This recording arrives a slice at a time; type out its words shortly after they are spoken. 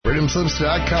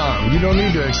freedomslips.com. You don't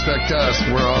need to expect us.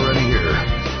 We're already here.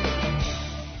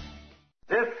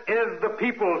 This is the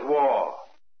people's war.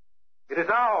 It is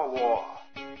our war.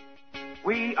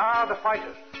 We are the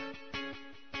fighters.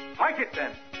 Fight it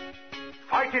then.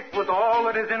 Fight it with all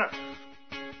that is in us.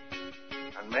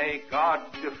 And may God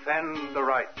defend the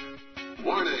right.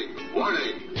 Warning,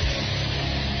 warning.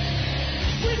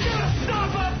 We gotta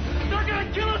stop them! They're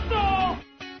gonna kill us all!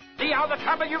 See how the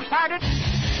trouble you've started?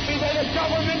 Be they the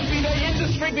government, be they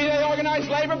industry, be they organized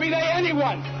labor, be they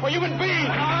anyone, or human beings.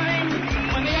 Time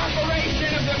when the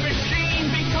operation of the machine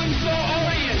becomes so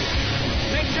odious,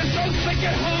 makes you so sick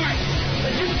at heart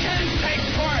that you can't take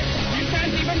part. You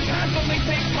can't even passively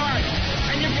take part.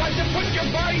 And you've got to put your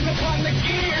bodies upon the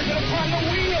gears and upon the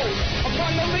wheels,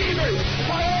 upon the levers,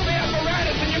 upon all the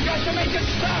apparatus, and you've got to make it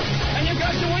stop. And you've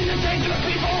got to indicate to the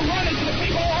people who run it, to the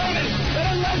people who own it,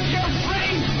 that unless you're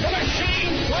free, the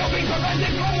machine will be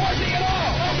prevented from working at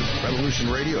all.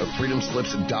 Revolution Radio at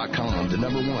freedomslips.com, the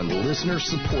 #1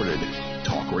 listener-supported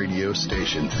talk radio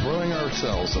station, throwing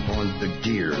ourselves upon the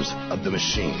gears of the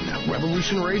machine.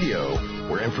 Revolution Radio,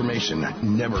 where information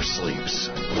never sleeps.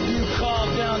 You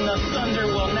called down the thunder,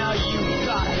 well now you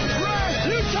got it. Right,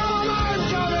 you tell them I'm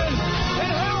coming,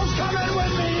 and hell's coming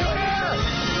with me, you hear?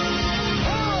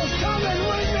 Hell's coming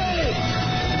with me!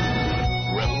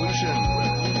 Revolution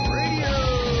Radio.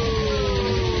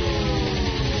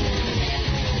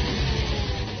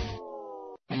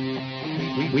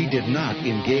 We did not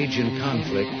engage in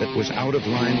conflict that was out of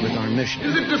line with our mission.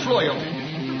 Is it disloyalty?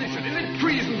 Is it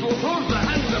treason to oppose the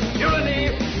hands of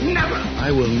tyranny? Never!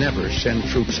 I will never send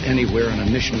troops anywhere on a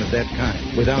mission of that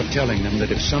kind without telling them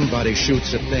that if somebody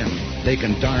shoots at them, they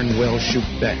can darn well shoot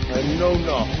back. I know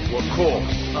not what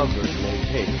course others may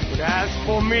take. But as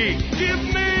for me, give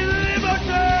me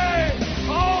liberty!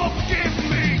 Oh, give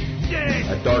me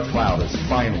death! A dark cloud is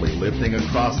finally lifting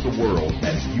across the world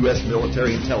as U.S.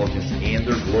 military intelligence and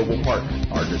their global partners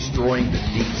are destroying the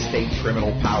deep state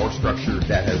criminal power structure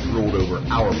that has ruled over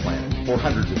our planet for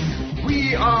hundreds of years.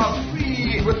 We are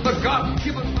free with the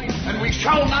God-given right, and we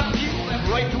shall not yield that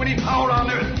right to any power on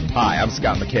earth. Hi, I'm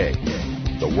Scott McKay.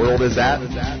 The world is at,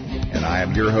 and I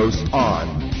am your host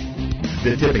on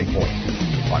The Tipping Point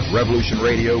on Revolution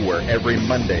Radio, where every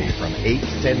Monday from 8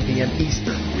 to 10 p.m.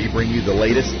 Eastern, we bring you the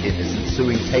latest in this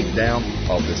ensuing takedown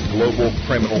of this global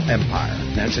criminal empire.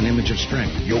 That's an image of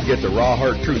strength. You'll get the raw,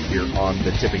 hard truth here on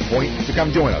The Tipping Point. So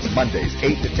come join us Mondays,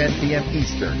 8 to 10 p.m.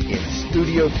 Eastern in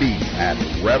Studio B at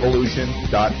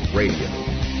revolution.radio.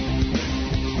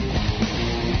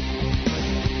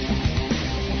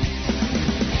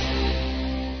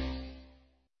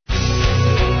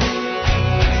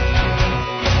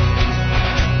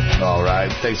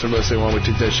 Thanks for listening while we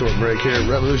take that short break here at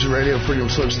Revolution Radio,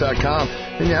 freedomslips.com.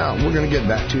 And now we're going to get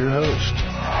back to your host.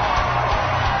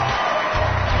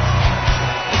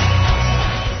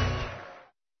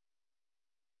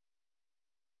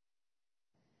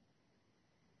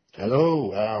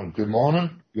 Hello, good morning,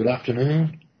 good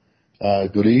afternoon,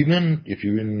 good evening if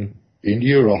you're in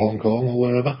India or Hong Kong or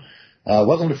wherever.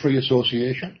 Welcome to Free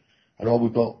Association. I know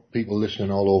we've got people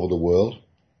listening all over the world,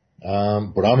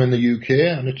 but I'm in the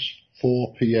UK and it's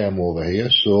 4 p.m. over here,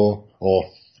 so, or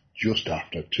just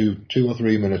after, two or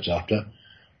 3 minutes after,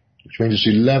 which means it's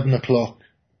 11 o'clock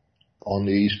on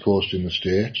the East Coast in the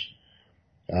States.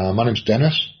 My name's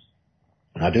Dennis,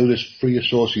 and I do this free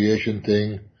association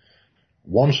thing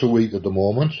once a week at the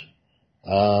moment,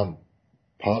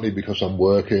 partly because I'm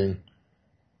working,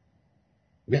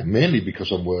 mainly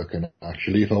because I'm working,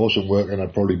 actually. If I wasn't working,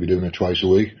 I'd probably be doing it twice a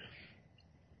week.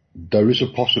 There is a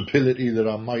possibility that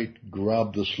I might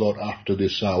grab the slot after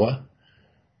this hour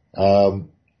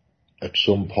at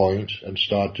some point and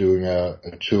start doing a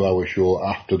 2-hour show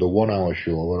after the 1-hour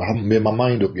show. Well, I haven't made my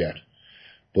mind up yet.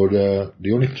 But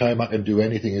the only time I can do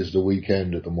anything is the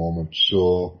weekend at the moment.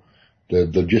 So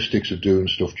the logistics of doing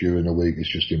stuff during the week is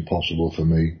just impossible for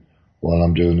me while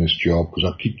I'm doing this job, because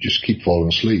I just keep falling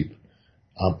asleep.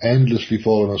 I'm endlessly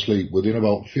falling asleep. Within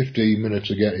about 15 minutes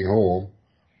of getting home,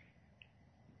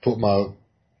 put my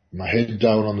head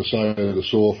down on the side of the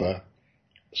sofa,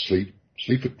 sleep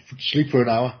for an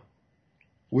hour,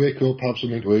 wake up, have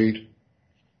something to eat,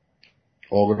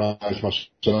 organise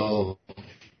myself,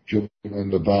 jump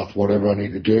in the bath, whatever I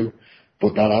need to do.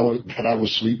 But that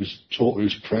hour's sleep is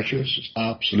precious. It's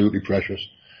absolutely precious.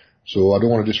 So I don't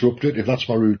want to disrupt it. If that's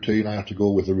my routine, I have to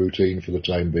go with the routine for the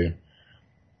time being.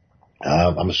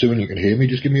 I'm assuming you can hear me.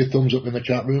 Just give me a thumbs up in the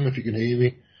chat room if you can hear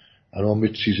me. I know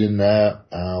Mitzi's in there,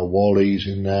 Wally's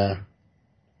in there,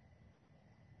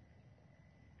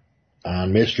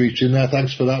 and May Street's in there.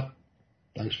 Thanks for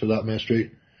that, May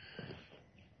Street.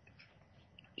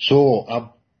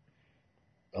 So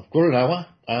I've got an hour.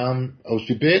 I was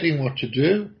debating what to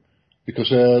do because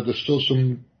there's still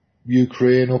some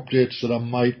Ukraine updates that I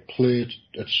might play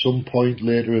at some point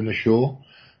later in the show.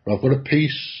 But I've got a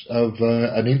piece of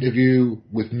an interview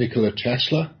with Nikola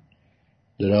Tesla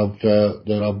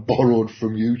that I've borrowed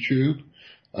from YouTube,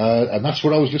 and that's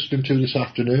what I was listening to this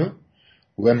afternoon.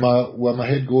 When my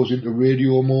head goes into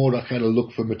radio mode, I kind of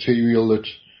look for material that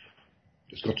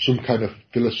it's got some kind of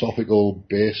philosophical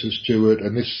basis to it,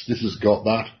 and this has got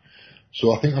that.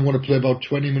 So I think I'm going to play about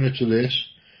 20 minutes of this,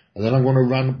 and then I'm going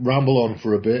to ramble on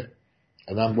for a bit,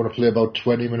 and then I'm going to play about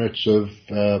 20 minutes of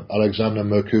Alexander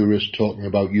Mercouris talking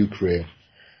about Ukraine.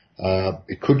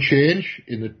 It could change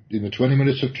in the 20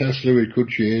 minutes of Tesla. It could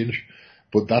change,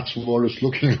 but that's what it's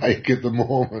looking like at the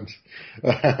moment.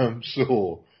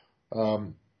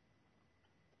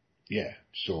 Yeah.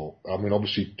 So I mean,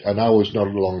 obviously, an hour is not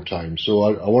a long time. So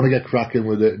I want to get cracking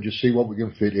with it and just see what we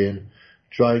can fit in.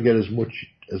 Try and get as much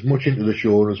into the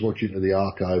show and as much into the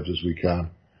archives as we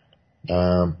can.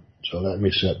 So let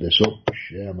me set this up.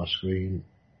 Share my screen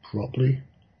properly.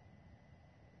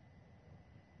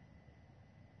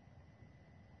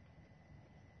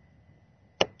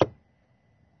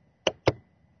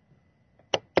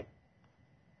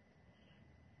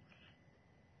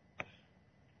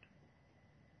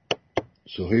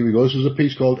 So here we go. This is a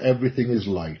piece called Everything is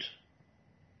Light.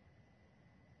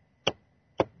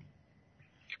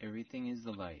 Everything is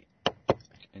the Light.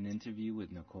 An interview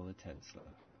with Nikola Tesla.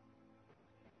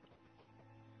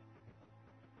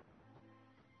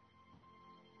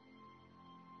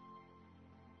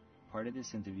 Part of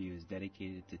this interview is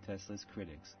dedicated to Tesla's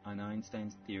critics on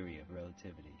Einstein's theory of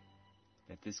relativity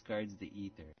that discards the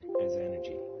ether as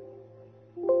energy.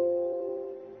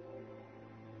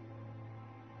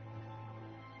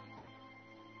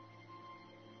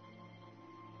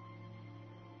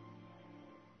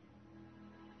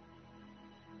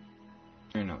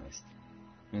 Journalist,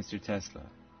 Mr. Tesla,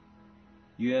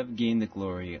 you have gained the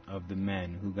glory of the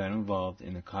men who got involved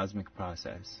in the cosmic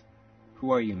process.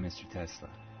 Who are you, Mr. Tesla?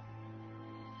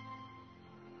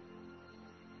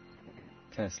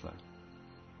 Tesla,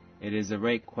 it is the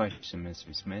right question,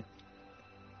 Mr. Smith,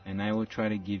 and I will try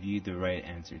to give you the right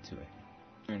answer to it.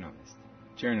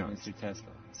 Journalist, Mr. Tesla,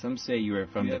 some say you are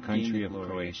from the country of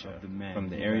Croatia, from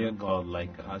the area called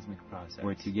Laika,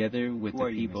 where together with the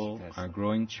people are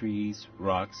growing trees,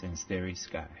 rocks, and starry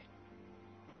sky.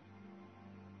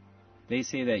 They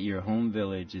say that your home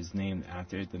village is named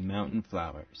after the mountain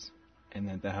flowers, and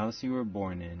that the house you were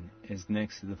born in is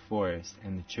next to the forest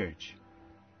and the church.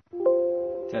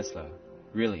 Tesla,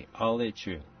 really, all it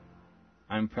true.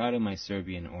 I'm proud of my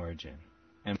Serbian origin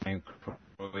and my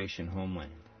Croatian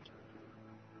homeland.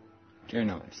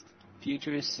 Journalist,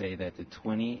 futurists say that the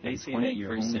 20th and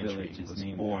 21st century was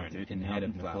born in the head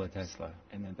of Nikola Tesla,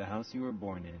 and that the house you were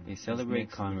born in, they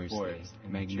celebrate Commerce Day,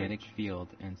 magnetic field,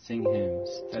 and sing hymns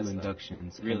to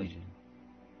inductions. Really,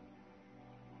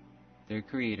 their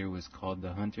creator was called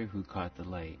the hunter who caught the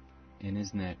light in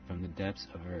his net from the depths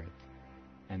of earth,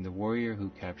 and the warrior who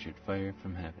captured fire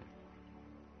from heaven.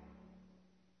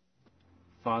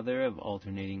 Father of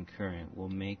alternating current will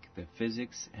make the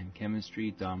physics and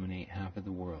chemistry dominate half of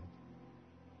the world.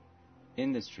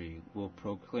 Industry will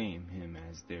proclaim him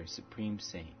as their supreme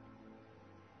saint.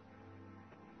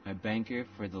 A banker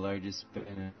for the largest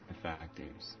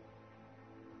benefactors.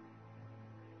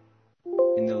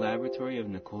 In the laboratory of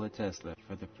Nikola Tesla,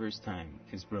 for the first time,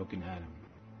 is broken atom.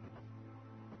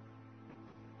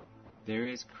 There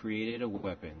is created a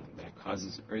weapon that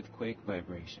causes earthquake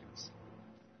vibrations.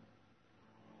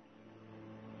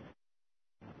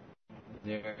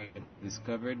 There are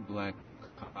discovered black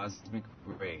cosmic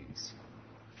rays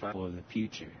for the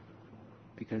future,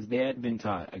 because they had been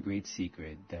taught a great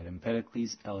secret that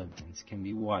Empedocles' elements can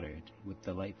be watered with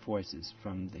the light forces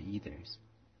from the ethers.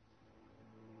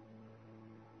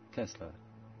 Tesla,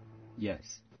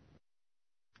 yes.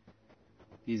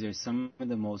 These are some of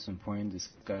the most important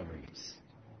discoveries.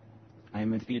 I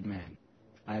am a defeated man.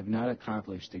 I have not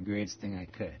accomplished the greatest thing I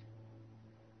could.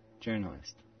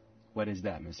 Journalist, what is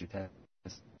that, Mr. Tesla?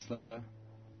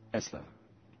 Tesla,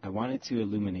 I wanted to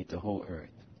illuminate the whole earth.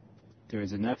 There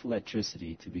is enough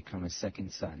electricity to become a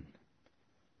second sun.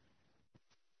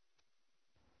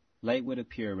 Light would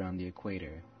appear around the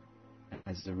equator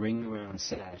as the ring around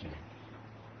Saturn.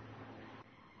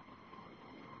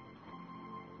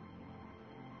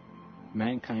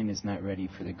 Mankind is not ready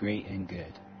for the great and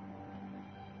good.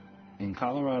 In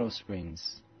Colorado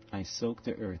Springs, I soak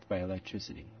the earth by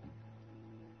electricity.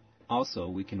 Also,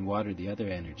 we can water the other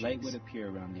energies. Light would appear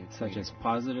around the equator, such as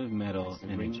positive metal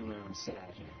energy. Around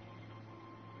Saturn.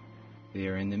 They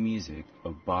are in the music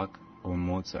of Bach or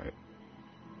Mozart.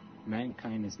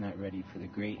 Mankind is not ready for the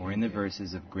great, or in the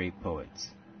verses of great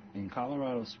poets. In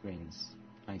Colorado Springs,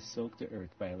 I soak the earth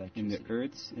by electricity. In the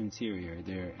earth's interior,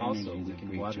 there are also energies of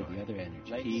great joy, the other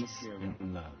energy, peace,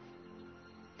 and love.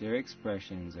 Their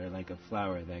expressions are like a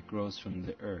flower that grows from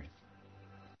the earth,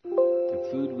 the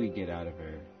food we get out of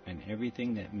her, and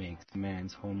everything that makes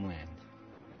man's homeland.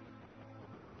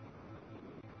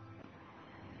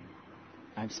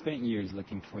 I've spent years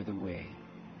looking for the way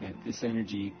that this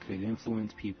energy could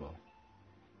influence people.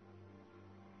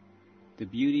 The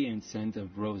beauty and scent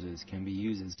of roses can be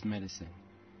used as medicine,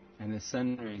 and the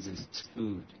sun rays as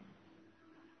food.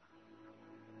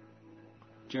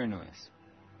 Journalists,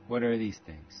 what are these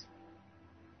things?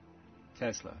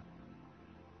 Tesla.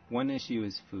 One issue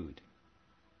is food.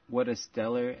 What a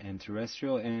stellar and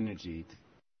terrestrial energy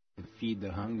to feed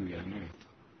the hungry on earth.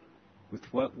 With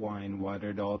what wine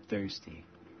watered all thirsty,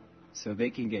 so they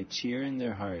can get cheer in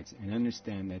their hearts and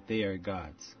understand that they are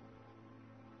gods.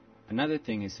 Another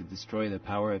thing is to destroy the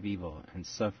power of evil and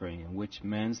suffering in which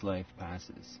man's life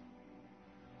passes.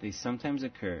 They sometimes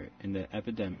occur in the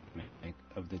epidemic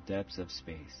of the depths of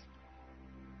space.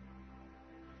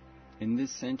 In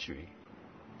this century,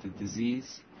 the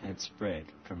disease had spread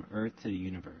from Earth to the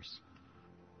universe.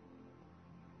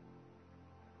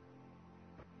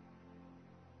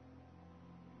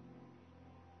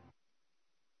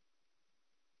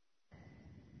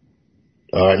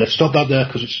 Alright, let's stop that there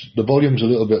because the volume's a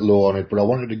little bit low on it, but I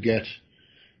wanted to get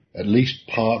at least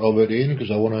part of it in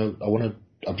because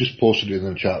I've just posted it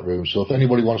in the chat room, so if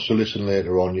anybody wants to listen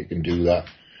later on, you can do that.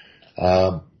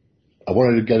 I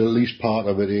wanted to get at least part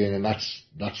of it in, and that's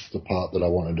the part that I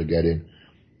wanted to get in.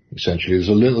 Essentially, there's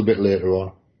a little bit later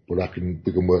on, but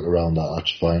we can work around that.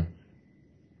 That's fine.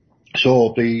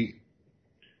 So the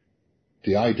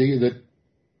idea that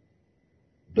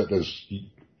there's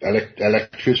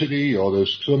electricity or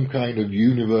there's some kind of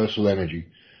universal energy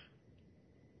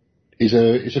is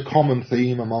a common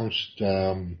theme amongst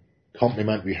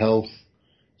complementary health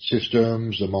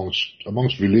systems,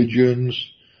 amongst religions,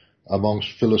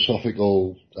 amongst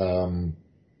philosophical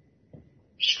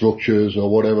structures or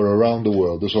whatever around the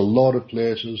world. There's a lot of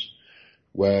places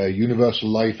where universal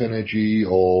life energy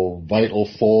or vital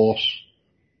force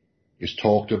is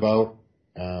talked about.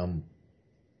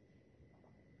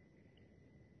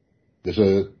 There's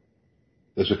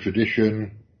a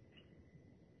tradition.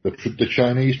 The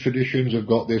Chinese traditions have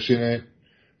got this in it.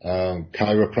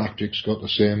 Chiropractic's got the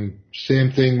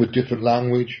same thing with different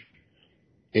language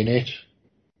in it.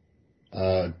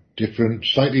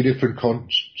 Slightly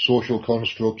different social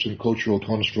constructs and cultural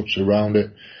constructs around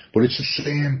it, but it's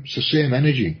the same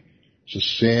energy. It's the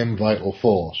same vital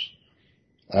force.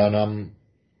 And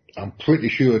I'm pretty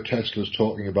sure Tesla's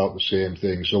talking about the same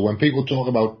thing. So when people talk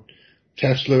about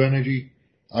Tesla energy,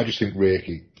 I just think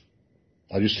Reiki.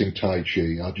 I just think Tai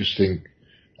Chi. I just think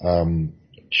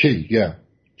Chi, yeah.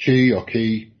 Chi or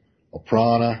Ki or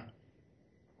Prana.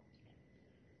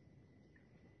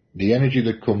 The energy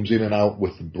that comes in and out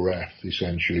with the breath,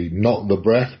 essentially. Not the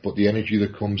breath, but the energy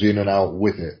that comes in and out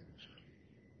with it.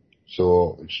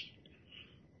 So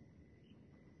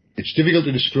it's difficult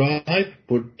to describe,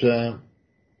 but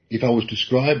if I was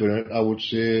describing it, I would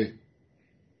say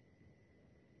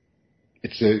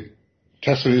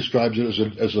Tesla describes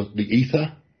it as the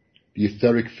ether, the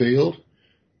etheric field.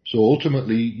 So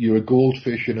ultimately, you're a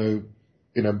goldfish in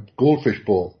a goldfish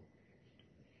bowl,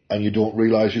 and you don't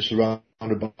realize you're surrounded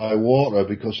by water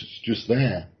because it's just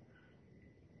there.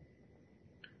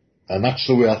 And that's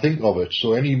the way I think of it.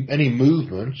 So any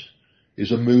movement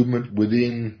is a movement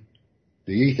within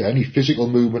the ether. Any physical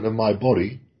movement of my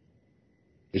body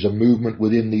is a movement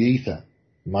within the ether.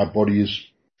 My body is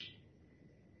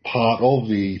part of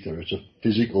the ether. It's a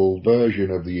physical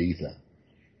version of the ether.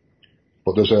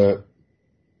 But there's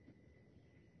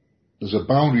a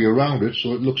boundary around it,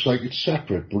 so it looks like it's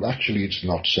separate, but actually it's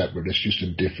not separate. It's just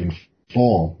a different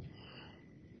form.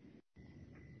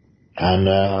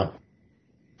 And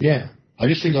yeah, I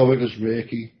just think of it as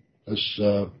Reiki, as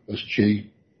Chi.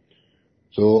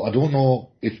 So I don't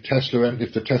know if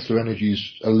the Tesla energy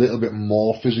is a little bit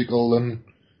more physical than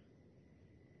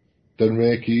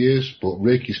Reiki is, but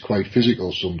Reiki is quite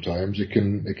physical sometimes. It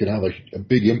can have a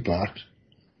big impact,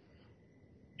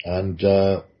 and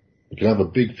it can have a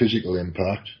big physical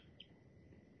impact.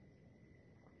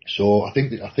 So I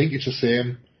think it's the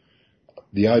same.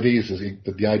 The idea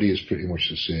is pretty much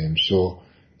the same. So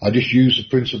I just use the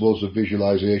principles of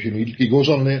visualization. He goes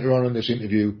on later on in this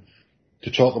interview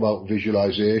to talk about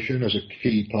visualization as a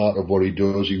key part of what he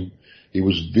does. He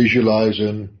was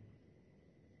visualizing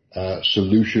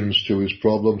solutions to his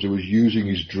problems. He was using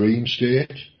his dream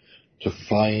state to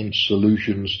find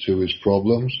solutions to his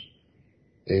problems.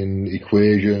 in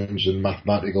equations and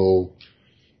mathematical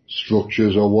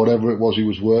structures or whatever it was he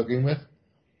was working with.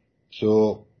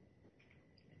 So,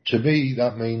 to me,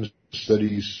 that means that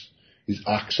he's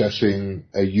accessing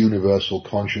a universal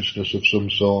consciousness of some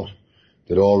sort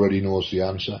that already knows the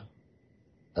answer.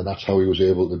 And that's how he was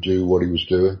able to do what he was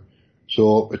doing.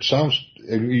 So it sounds,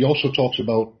 he also talks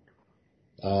about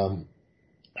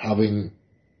having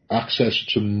access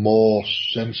to more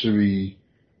sensory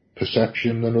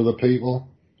perception than other people,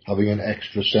 having an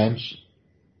extra sense.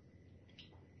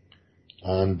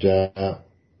 And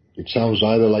it sounds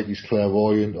either like he's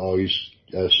clairvoyant or he's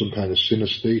some kind of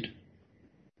synesthete.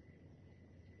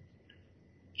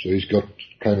 So he's got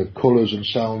kind of colours and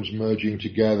sounds merging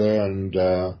together and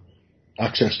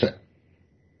access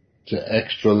to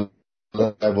extra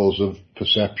levels of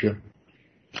perception.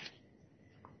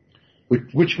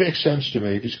 Which makes sense to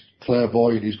me. If he's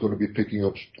clairvoyant, he's going to be picking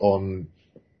up on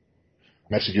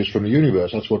messages from the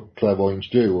universe. That's what clairvoyants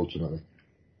do, ultimately.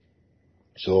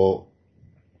 So,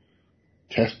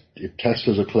 if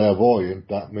Tesla's a clairvoyant,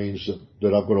 that means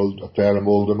that I've got a fair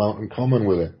amount in common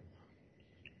with it.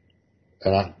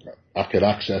 And I could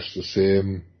access the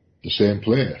same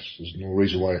place. There's no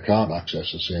reason why I can't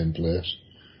access the same place.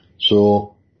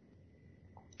 So,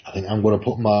 I think I'm going to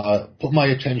put my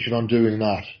attention on doing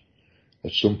that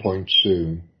at some point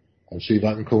soon, and see if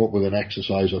I can come up with an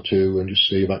exercise or two and just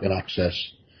see if I can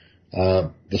access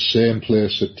the same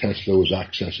place that Tesla was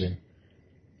accessing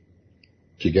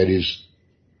to get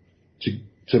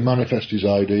to manifest his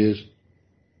ideas.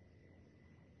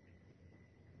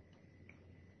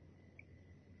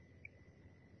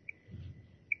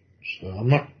 So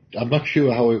I'm not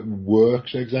sure how it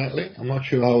works exactly. I'm not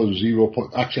sure how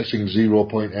accessing 0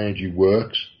 point energy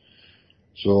works.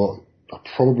 So I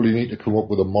probably need to come up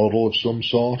with a model of some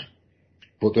sort.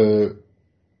 But the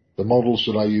models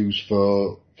that I use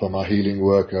for my healing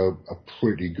work are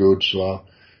pretty good. So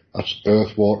that's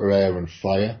earth, water, air and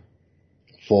fire.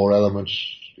 4 elements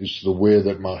is the way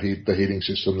that the healing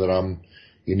system that I'm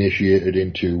initiated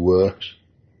into works.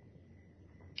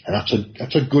 And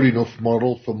that's a good enough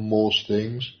model for most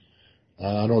things.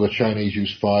 I know the Chinese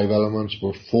use 5 elements,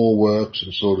 but 4 works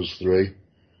and so does 3.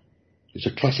 It's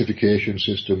a classification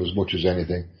system as much as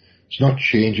anything. It's not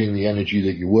changing the energy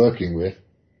that you're working with.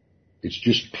 It's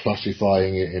just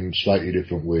classifying it in slightly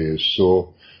different ways.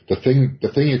 So the thing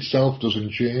itself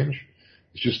doesn't change.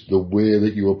 It's just the way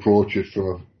that you approach it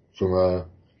from a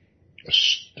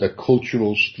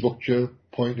cultural structure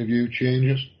point of view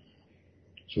changes.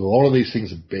 So all of these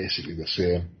things are basically the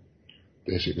same.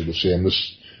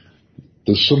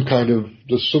 There's some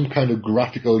kind of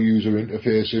graphical user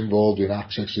interface involved in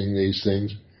accessing these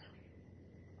things.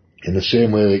 In the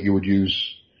same way that you would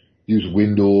use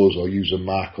Windows or use a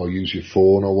Mac or use your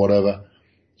phone or whatever.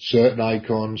 Certain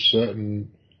icons, certain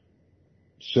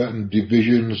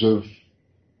divisions of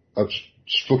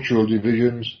structural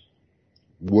divisions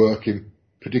work in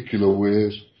particular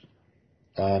ways,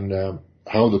 and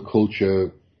how the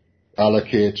culture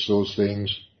allocates those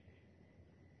things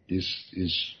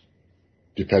is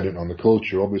dependent on the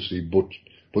culture, obviously, but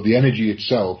the energy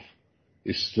itself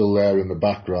is still there in the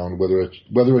background, whether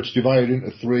it's divided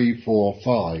into 3, 4,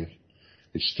 5,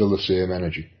 it's still the same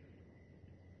energy.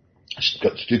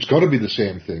 It's got to be the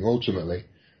same thing ultimately,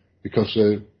 because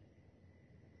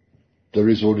there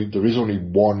is only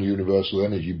one universal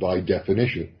energy by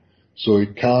definition. So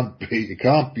it can't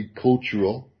be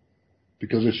cultural,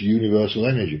 because it's universal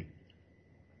energy.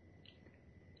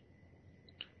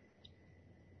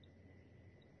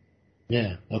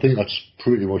 Yeah, I think that's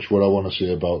pretty much what I want to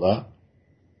say about that.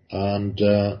 And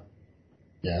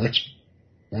yeah,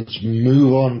 let's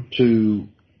move on to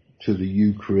the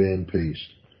Ukraine piece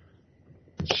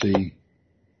and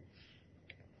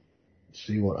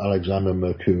see what Alexander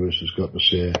Mercouris has got to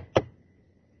say.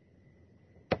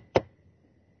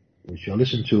 Which I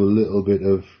listened to a little bit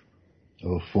of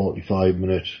a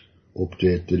 45-minute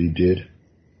update that he did.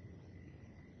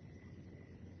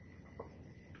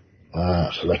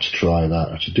 So let's try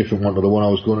that. It's a different one to the one I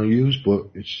was going to use,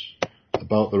 but it's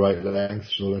about the right length,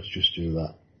 so let's just do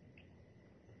that.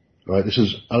 Right, this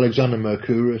is Alexander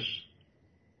Mercouris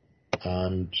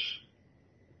and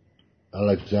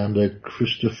Alexander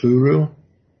Christofourou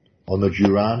on the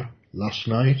Duran last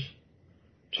night,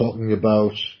 talking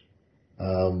about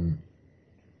the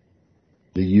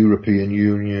European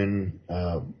Union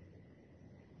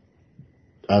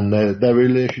and their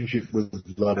relationship with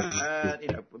Vladimir.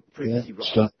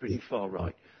 Pretty far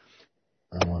right.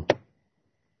 Hang on.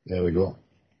 There we go.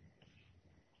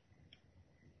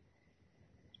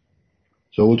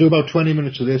 So we'll do about 20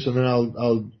 minutes of this, and then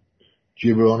I'll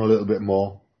gibber on a little bit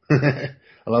more.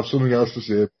 I'll have something else to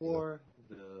say. The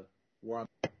war on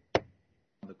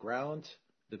the ground,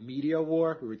 the media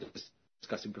war. We were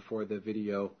discussing before the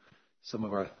video some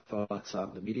of our thoughts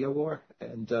on the media war,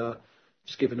 and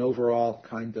just give an overall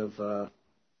kind of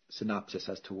synopsis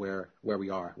as to where we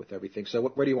are with everything. So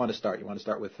where do you want to start? You want to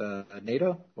start with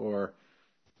NATO or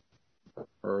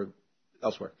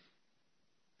elsewhere?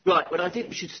 Right, well, I think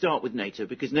we should start with NATO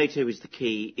because NATO is the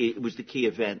key. It was the key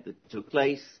event that took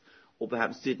place, or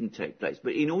perhaps didn't take place.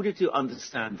 But in order to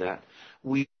understand that,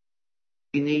 we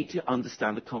need to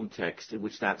understand the context in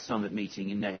which that summit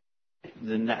meeting in NATO,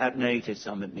 the NATO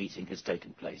summit meeting has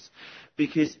taken place.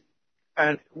 Because,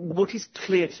 and what is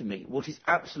clear to me, what is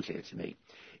absolutely clear to me,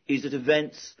 is that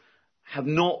events have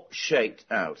not shaped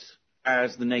out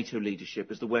as the NATO leadership,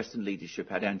 as the Western leadership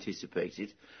had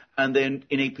anticipated, and then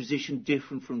in a position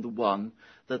different from the one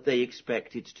that they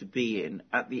expected to be in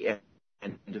at the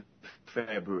end of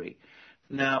February.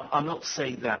 Now, I'm not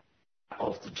saying that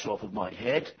off the top of my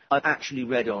head. I've actually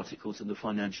read articles in the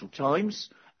Financial Times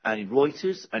and in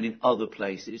Reuters and in other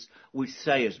places which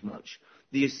say as much.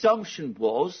 The assumption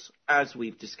was, as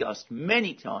we've discussed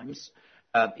many times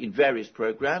in various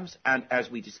programs and as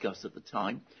we discussed at the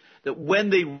time, that when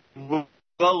they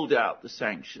rolled out the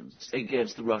sanctions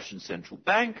against the Russian Central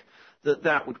Bank,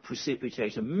 that would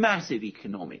precipitate a massive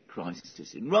economic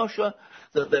crisis in Russia,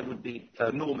 that there would be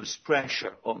enormous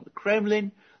pressure on the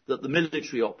Kremlin, that the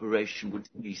military operation would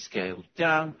be scaled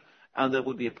down, and there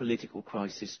would be a political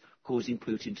crisis causing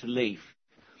Putin to leave.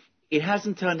 It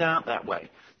hasn't turned out that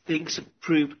way. Things have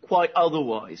proved quite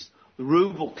otherwise. The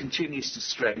ruble continues to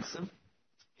strengthen.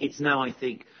 It's now, I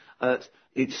think, at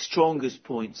its strongest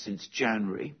point since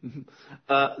January.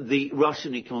 The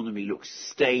Russian economy looks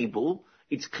stable.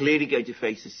 It's clearly going to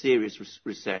face a serious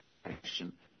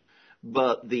recession.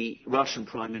 But the Russian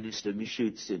Prime Minister,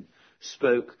 Mishustin,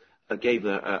 gave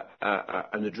an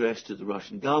address to the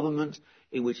Russian government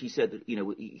in which he said that,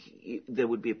 there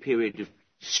would be a period of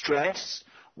stress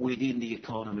within the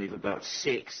economy of about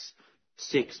six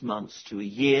months to a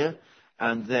year,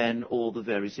 and then all the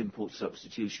various import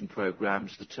substitution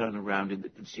programs, the turnaround in the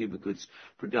consumer goods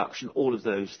production, all of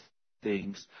those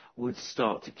things would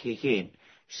start to kick in.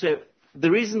 So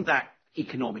there isn't that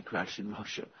economic crash in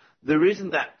Russia. There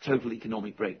isn't that total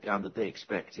economic breakdown that they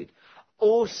expected.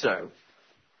 Also,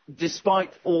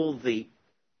 despite all the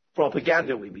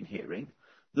propaganda we've been hearing,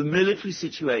 the military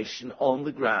situation on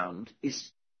the ground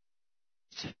is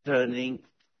turning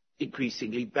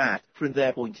increasingly bad from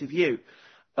their point of view.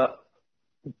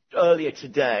 Earlier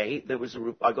today,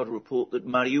 I got a report that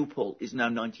Mariupol is now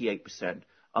 98%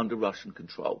 under Russian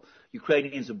control.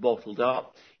 Ukrainians are bottled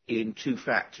up in two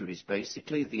factories,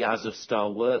 basically, the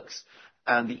Azovstal works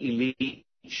and the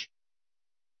Ilyich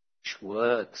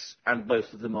works, and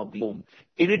both of them are being bombed.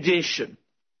 In addition,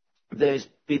 there's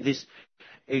been this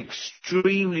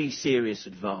extremely serious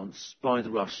advance by the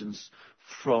Russians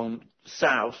from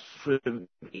south, from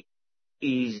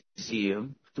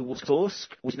Izium towards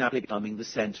Kursk, which is now becoming the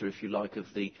center, if you like, of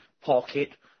the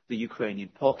pocket, the Ukrainian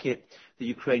pocket. The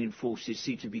Ukrainian forces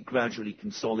seem to be gradually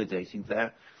consolidating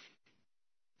there.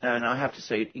 And I have to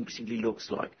say, it increasingly looks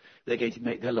like they're going to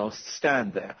make their last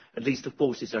stand there, at least the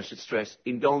forces, I should stress,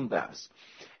 in Donbass.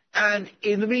 And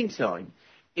in the meantime,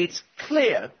 it's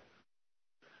clear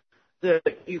that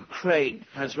Ukraine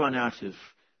has run out of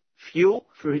fuel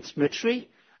for its military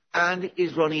and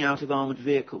is running out of armoured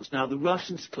vehicles. Now, the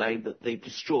Russians claim that they've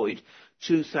destroyed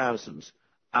 2,000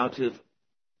 out of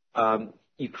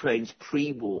Ukraine's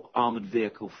pre-war armoured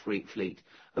vehicle fleet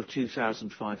of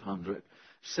 2,500.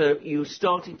 So you're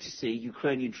starting to see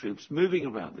Ukrainian troops moving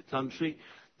around the country.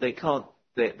 They're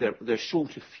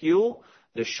short of fuel.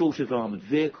 They're short of armoured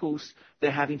vehicles.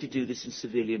 They're having to do this in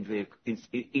civilian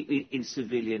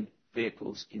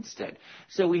vehicles instead.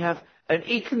 So we have an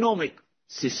economic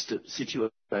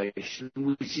situation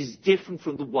which is different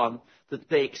from the one that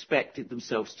they expected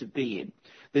themselves to be in.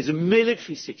 There's a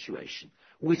military situation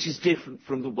which is different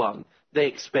from the one they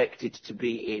expected to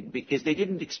be in, because they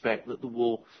didn't expect that the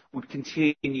war would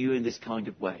continue in this kind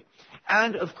of way.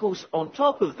 And, of course, on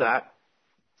top of that,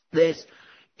 there's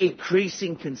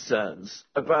increasing concerns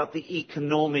about the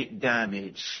economic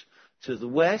damage to the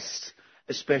West,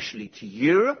 especially to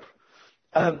Europe.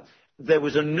 There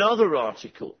was another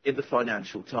article in the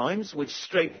Financial Times which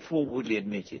straightforwardly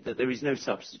admitted that there is no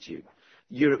substitute.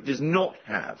 Europe does not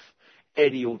have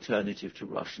any alternative to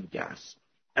Russian gas.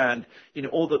 And,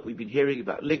 all that we've been hearing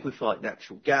about liquefied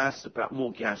natural gas, about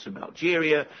more gas from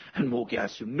Algeria and more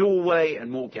gas from Norway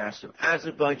and more gas from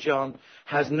Azerbaijan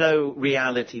has no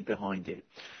reality behind it.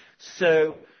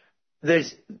 So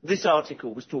this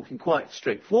article was talking quite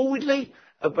straightforwardly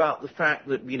about the fact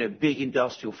that, big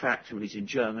industrial factories in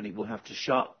Germany will have to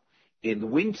shut in the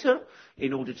winter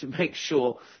in order to make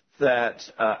sure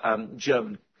that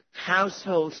German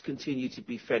households continue to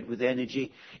be fed with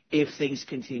energy if things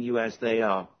continue as they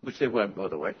are, which they won't, by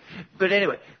the way. But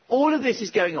anyway, all of this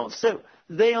is going on. So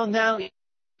they are now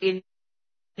in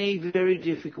a very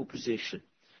difficult position.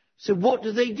 So what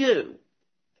do?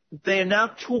 They are now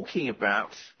talking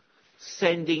about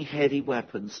sending heavy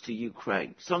weapons to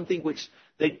Ukraine, something which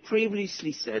they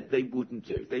previously said they wouldn't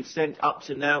do. They've sent up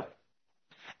to now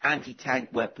anti-tank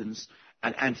weapons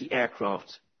and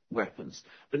anti-aircraft weapons.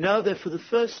 But now they're for the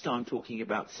first time talking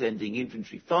about sending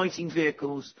infantry fighting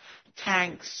vehicles,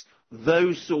 tanks,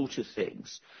 those sort of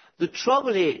things. The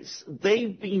trouble is,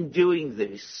 they've been doing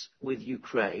this with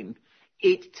Ukraine,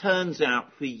 it turns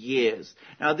out, for years.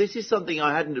 Now, this is something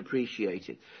I hadn't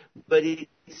appreciated, but it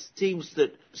seems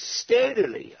that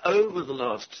steadily, over the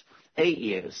last 8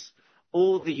 years,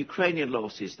 all the Ukrainian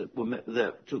losses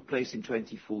that took place in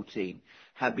 2014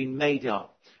 have been made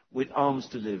up with arms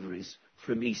deliveries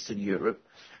from Eastern Europe.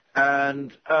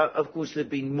 And, of course, there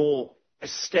have been more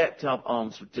stepped-up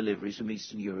arms deliveries from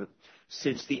Eastern Europe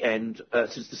since the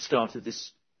start of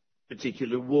this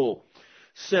particular war.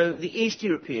 So the East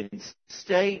European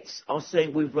states are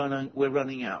saying we're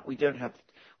running out. We don't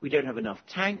have enough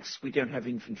tanks. We don't have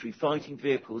infantry fighting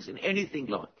vehicles and anything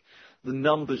like the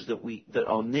numbers that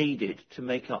are needed to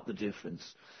make up the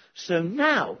difference. So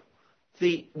now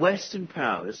the Western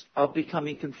powers are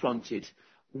becoming confronted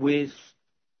with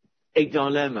a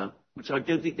dilemma which I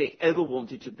don't think they ever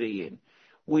wanted to be in,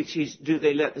 which is, do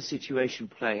they let the situation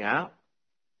play out,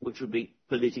 which would be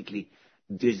politically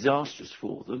disastrous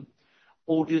for them,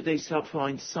 or do they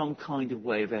find some kind of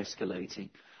way of escalating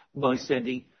by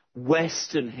sending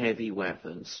Western heavy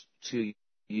weapons to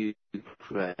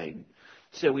Ukraine?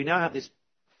 So we now have this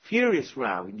furious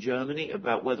row in Germany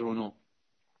about whether or not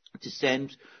to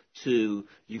send to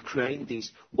Ukraine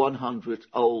these 100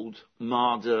 old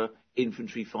Marder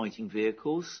infantry fighting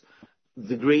vehicles.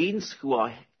 The Greens, who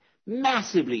are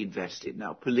massively invested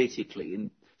now politically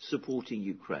in supporting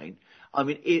Ukraine, I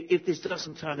mean, if this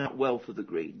doesn't turn out well for the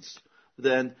Greens,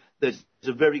 then there's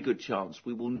a very good chance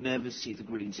we will never see the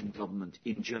Greens in government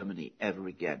in Germany ever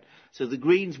again. So the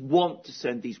Greens want to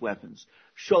send these weapons.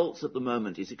 Scholz at the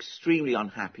moment is extremely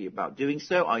unhappy about doing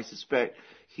so. I suspect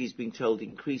he's being told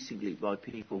increasingly by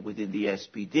people within the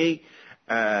SPD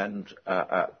and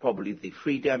probably the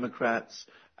Free Democrats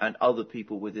and other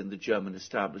people within the German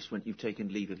establishment, you've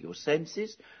taken leave of your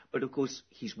senses. But of course,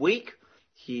 he's weak.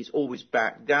 He's always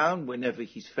backed down whenever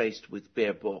he's faced with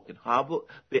Baerbock and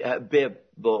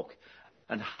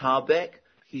Habeck.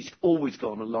 He's always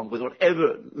gone along with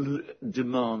whatever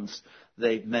demands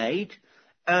they've made.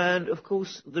 And, of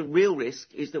course, the real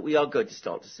risk is that we are going to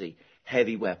start to see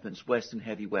heavy weapons, Western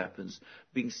heavy weapons,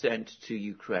 being sent to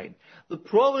Ukraine. The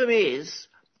problem is,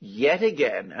 yet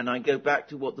again, and I go back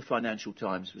to what the Financial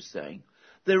Times was saying,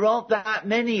 there aren't that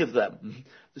many of them.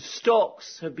 The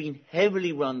stocks have been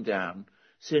heavily run down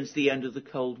since the end of the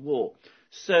Cold War.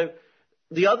 So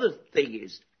the other thing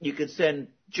is you can send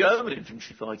German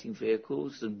infantry fighting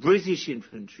vehicles and British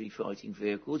infantry fighting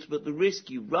vehicles, but the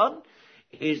risk you run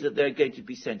is that they're going to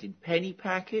be sent in penny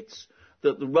packets,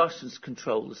 that the Russians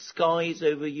control the skies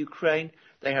over Ukraine.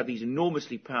 They have these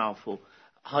enormously powerful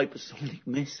hypersonic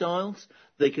missiles.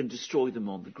 They can destroy them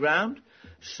on the ground.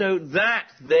 So that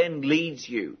then leads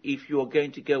you, if you're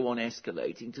going to go on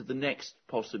escalating, to the next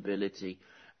possibility.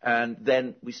 And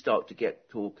then we start to get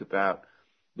talk about,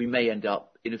 we may end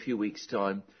up in a few weeks'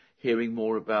 time hearing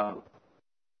more about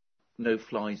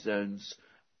no-fly zones,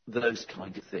 those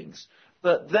kind of things.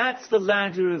 But that's the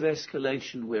ladder of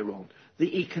escalation we're on.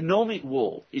 The economic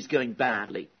war is going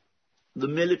badly. The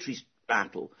military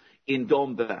battle in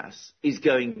Donbass is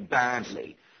going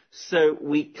badly. So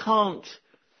we can't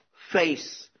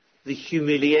face the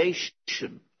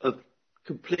humiliation of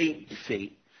complete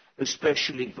defeat,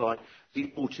 especially by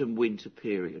the autumn-winter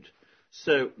period.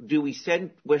 So do we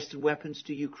send Western weapons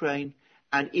to Ukraine?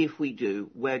 And if we do,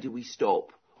 where do we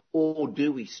stop? Or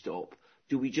do we stop?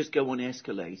 Do we just go on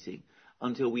escalating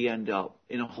until we end up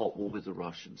in a hot war with the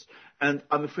Russians? And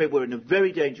I'm afraid we're in a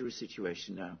very dangerous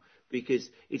situation now, because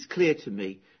it's clear to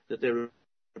me that there are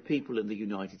people in the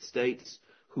United States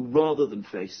who, rather than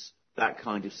face that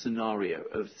kind of scenario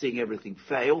of seeing everything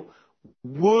fail,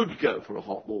 would go for a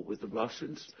hot war with the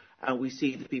Russians. And we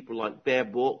see the people like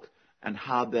Baerbock and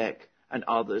Habeck and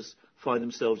others find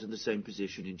themselves in the same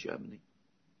position in Germany.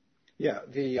 Yeah,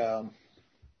 the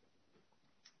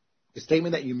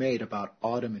statement that you made about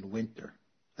autumn and winter,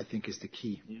 I think, is the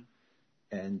key. Yeah.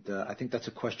 And I think that's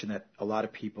a question that a lot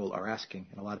of people are asking,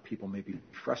 and a lot of people may be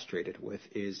frustrated with,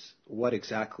 is what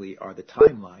exactly are the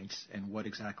timelines and what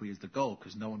exactly is the goal?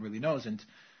 Because no one really knows. And,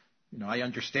 I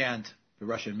understand the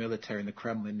Russian military and the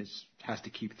Kremlin has to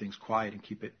keep things quiet and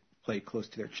keep it played close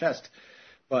to their chest.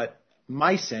 But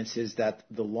my sense is that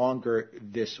the longer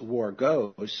this war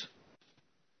goes,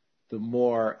 the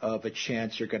more of a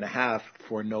chance you're going to have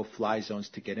for no-fly zones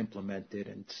to get implemented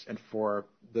and for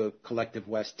the collective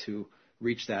West to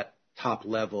reach that top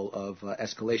level of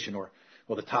escalation,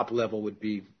 the top level would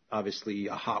be obviously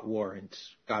a hot war and,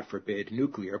 God forbid,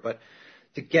 nuclear, but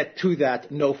to get to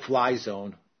that no-fly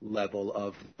zone level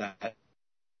of that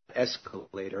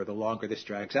escalator, the longer this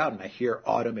drags out. And I hear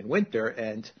autumn and winter,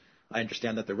 and I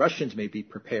understand that the Russians may be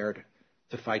prepared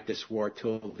to fight this war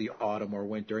till the autumn or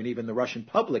winter, and even the Russian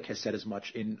public has said as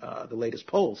much in the latest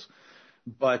polls.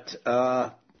 But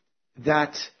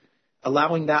that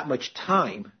allowing that much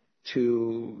time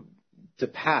to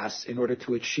pass in order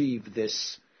to achieve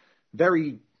this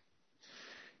very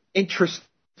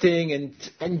interesting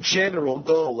and general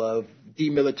goal of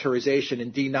demilitarization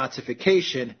and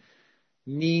denazification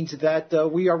means that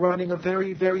we are running a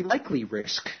very, very likely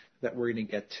risk that we're going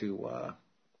to get to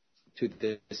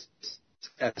this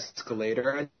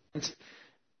escalator.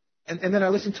 And then I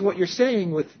listen to what you're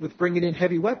saying with bringing in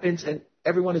heavy weapons, and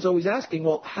everyone is always asking,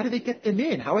 well, how do they get them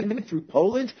in? How are they getting them in through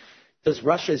Poland? Is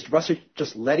Russia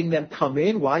just letting them come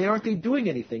in? Why aren't they doing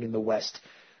anything in the West?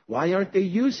 Why aren't they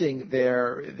using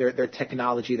their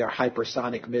technology, their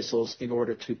hypersonic missiles, in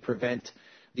order to prevent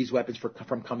these weapons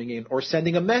from coming in, or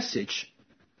sending a message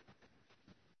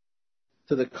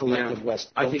to the collective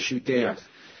West? Don't shoot there.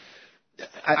 Yes.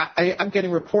 I'm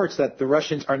getting reports that the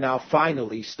Russians are now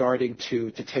finally starting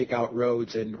to take out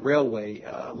roads and railway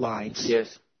lines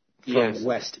from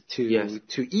west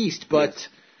to east, but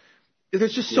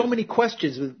there's just so many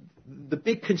questions. The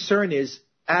big concern is,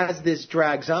 as this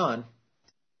drags on,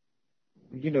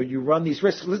 you run these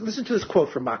risks. Listen to this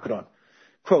quote from Macron.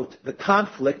 Quote, "The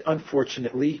conflict,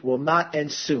 unfortunately, will not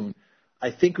end soon.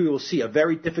 I think we will see a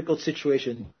very difficult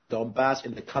situation in Donbass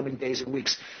in the coming days and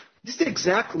weeks." This is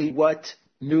exactly what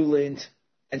Newland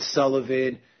and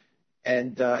Sullivan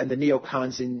and the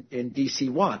neocons in D.C.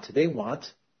 want. They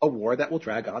want a war that will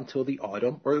drag on till the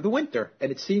autumn or the winter.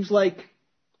 And it seems like,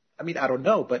 I don't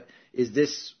know, but is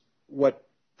this what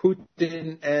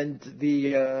Putin and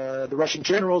the Russian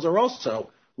generals are also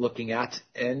looking at?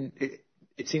 And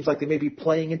it seems like they may be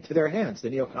playing into their hands, the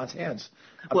neocons' hands.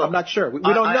 I'm not sure. We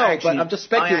don't know, but I'm just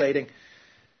speculating.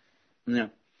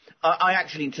 I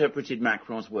actually interpreted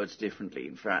Macron's words differently.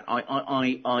 In fact, I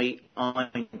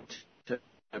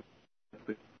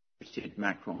interpreted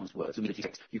Macron's words when he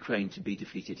expects Ukraine to be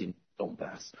defeated in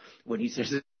Donbass, when he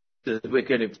says that we're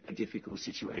going to have a difficult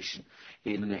situation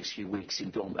in the next few weeks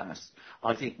in Donbass.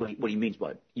 I think what he means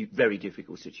by a very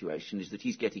difficult situation is that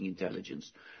he's getting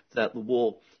intelligence that the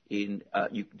war in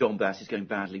Donbass is going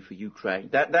badly for Ukraine.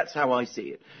 That's how I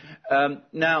see it.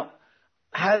 Now,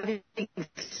 having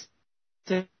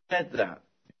said that,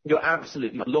 you're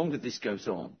absolutely right. The longer this goes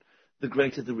on, the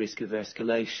greater the risk of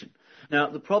escalation. Now,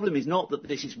 the problem is not that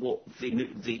this is what the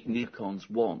neocons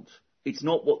want. It's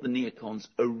not what the neocons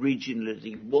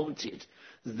originally wanted.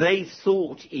 They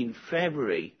thought in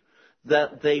February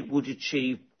that they would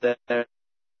achieve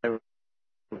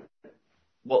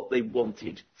what they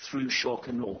wanted through shock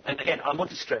and awe. And again, I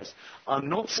want to stress, I'm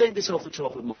not saying this off the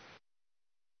top of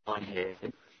my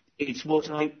head. It's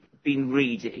what I've been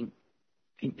reading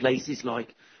in places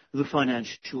like the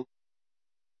Financial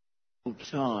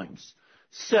Times.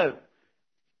 So,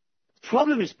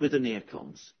 problem is with the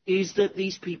neocons is that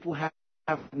these people have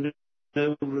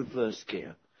no reverse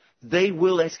gear. They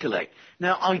will escalate.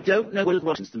 Now, I don't know whether the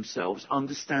Russians themselves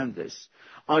understand this.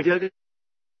 I don't know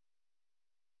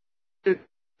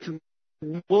to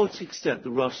what extent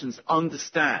the Russians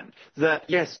understand that,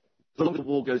 yes, the longer the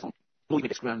war goes on, the more it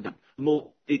gets ground down, the more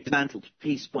it's dismantled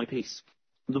piece by piece.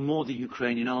 The more the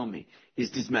Ukrainian army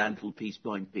is dismantled piece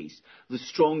by piece, the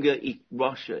stronger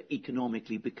Russia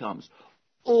economically becomes.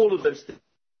 All of those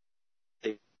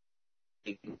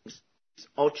things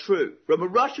are true. From a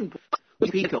Russian point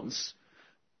of view,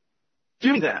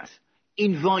 doing that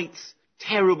invites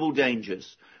terrible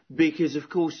dangers because, of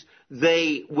course,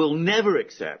 they will never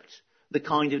accept the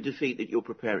kind of defeat that you're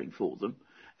preparing for them.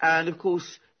 And, of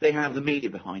course, they have the media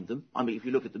behind them. If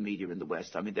you look at the media in the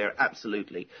West, they're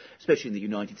absolutely, especially in the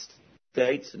United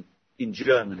States and in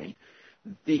Germany,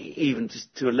 even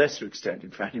to a lesser extent,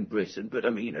 in fact, in Britain, but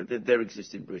there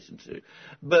exists in Britain too.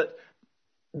 But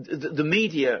the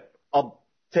media are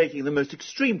taking the most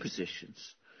extreme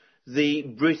positions.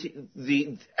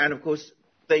 And of course,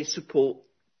 they support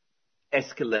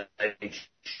escalation,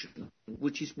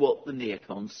 which is what the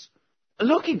neocons are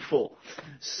looking for.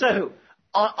 So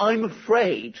I'm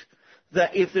afraid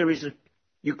that if there is a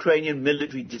Ukrainian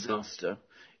military disaster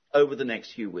over the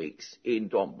next few weeks in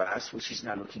Donbass, which is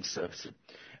now looking certain,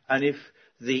 and if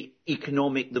the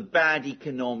bad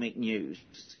economic news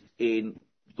in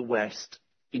the West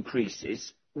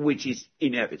increases, which is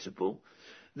inevitable,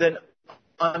 then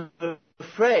I'm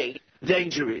afraid the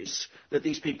danger is that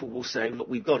these people will say, look,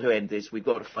 we've got to end this, we've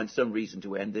got to find some reason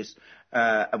to end this,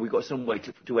 and we've got some way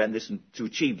to end this and to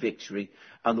achieve victory,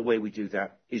 and the way we do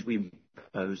that is we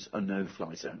impose a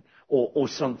no-fly zone, or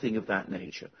something of that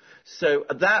nature. So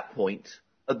at that point,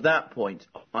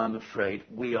 I'm afraid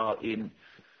we are in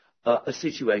a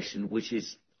situation which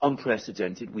is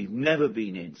unprecedented. We've never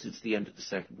been in since the end of the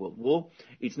Second World War.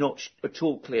 It's not at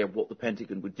all clear what the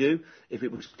Pentagon would do if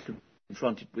it was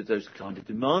confronted with those kind of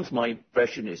demands. My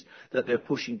impression is that they're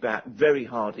pushing back very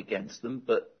hard against them,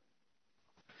 but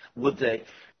would they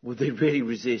really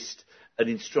resist an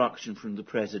instruction from the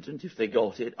President if they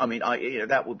got it? I mean,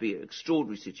 that would be an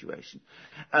extraordinary situation,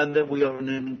 and then we are in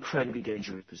an incredibly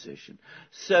dangerous position.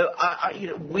 So,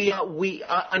 we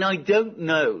are, and I don't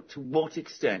know to what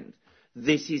extent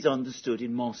this is understood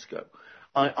in Moscow.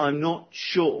 I'm not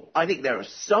sure. I think there are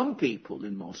some people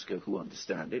in Moscow who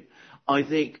understand it. I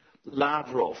think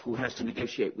Lavrov, who has to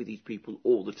negotiate with these people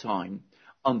all the time,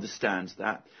 understands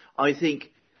that. I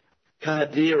think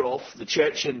Kadyrov, the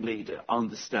Chechen leader,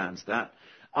 understands that.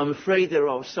 I'm afraid there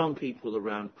are some people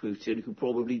around Putin who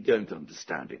probably don't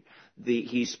understand it.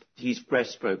 His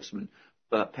press spokesman,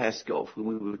 Peskov, who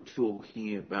we were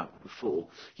talking about before,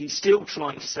 he's still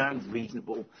trying to sound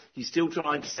reasonable. He's still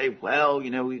trying to say, well,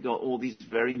 we've got all these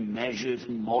very measured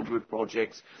and moderate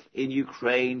projects in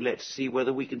Ukraine. Let's see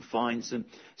whether we can find some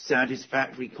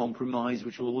satisfactory compromise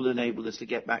which will enable us to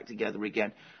get back together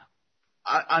again.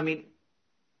 I mean,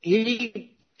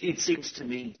 he, it seems to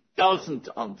me, doesn't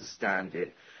understand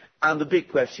it. And the big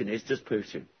question is, does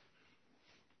Putin?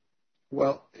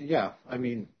 Well, yeah. I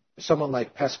mean, someone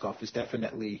like Peskov is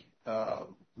definitely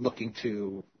looking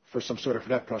for some sort of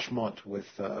rapprochement with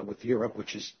Europe,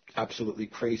 which is absolutely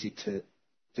crazy to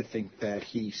think that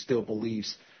he still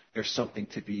believes there's something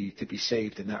to be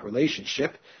saved in that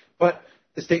relationship. But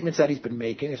the statements that he's been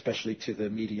making, especially to the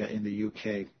media in the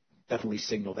UK, definitely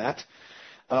signal that.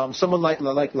 Someone like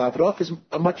Lavrov is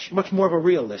much more of a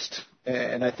realist,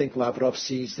 and I think Lavrov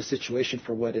sees the situation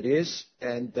for what it is,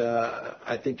 and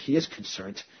I think he is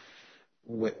concerned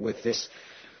with this.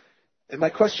 And my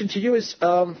question to you is,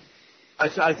 I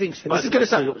think so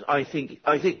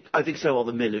are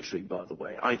the military, by the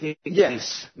way. I think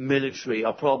yes, the military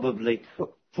are probably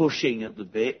pushing at the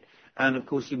bit, and of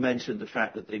course you mentioned the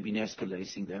fact that they've been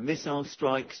escalating their missile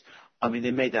strikes. I mean,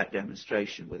 they made that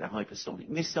demonstration with their hypersonic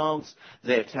missiles.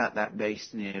 They attacked that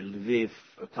base near Lviv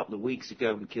a couple of weeks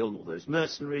ago and killed all those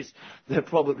mercenaries. They're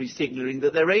probably signalling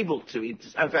that they're able to, in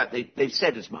fact, they've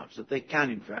said as much, that they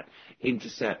can, in fact,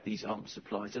 intercept these arms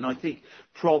supplies. And I think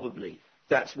probably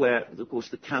that's where, of course,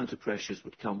 the counter-pressures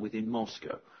would come within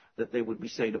Moscow, that they would be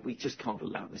saying that we just can't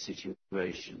allow the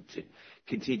situation to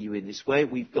continue in this way.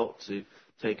 We've got to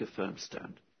take a firm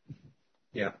stand.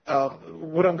 Yeah.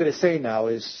 What I'm going to say now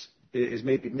is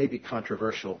maybe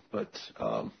controversial, but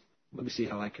let me see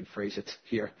how I can phrase it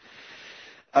here.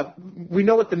 We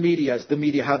know what how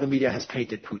the media has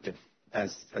painted Putin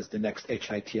as the next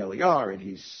Hitler, and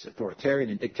he's authoritarian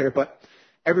and dictator. But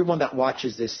everyone that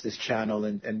watches this channel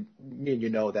and me and you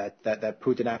know that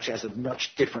Putin actually has a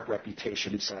much different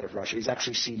reputation inside of Russia. He's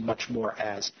actually seen much more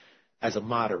as a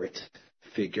moderate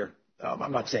figure.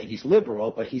 I'm not saying he's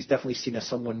liberal, but he's definitely seen as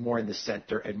someone more in the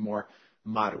center and more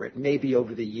moderate. Maybe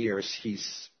over the years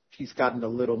he's gotten a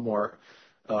little more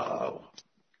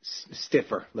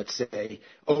stiffer, let's say,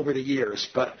 over the years,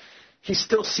 but he's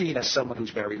still seen as someone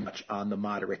who's very much on the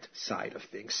moderate side of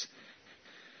things.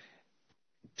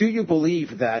 Do you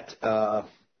believe that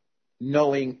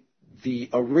knowing the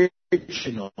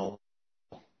original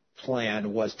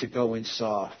plan was to go in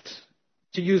soft,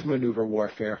 to use maneuver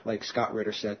warfare, like Scott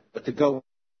Ritter said, but to go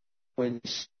in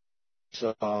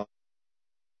soft,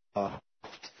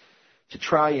 to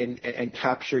try and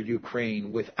capture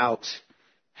Ukraine without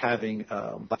having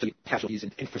casualties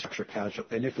and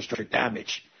infrastructure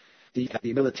damage?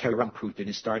 The military around Putin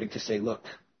is starting to say, look,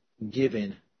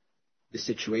 given the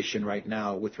situation right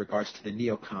now with regards to the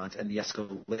neocons and the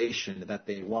escalation that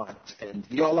they want and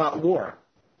the all-out war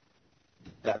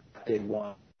that they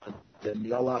want, and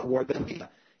the all-out war that the media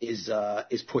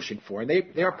is pushing for, and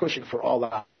they are pushing for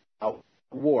all-out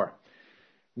war.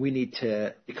 We need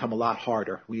to become a lot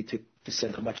harder. We need to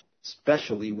send much,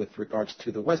 especially with regards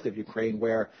to the west of Ukraine,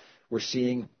 where we're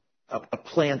seeing a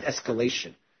planned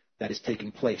escalation that is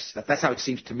taking place. That's how it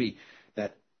seems to me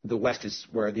that the West is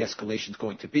where the escalation is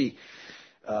going to be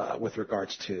with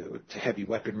regards to heavy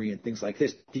weaponry and things like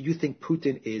this. Do you think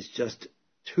Putin is just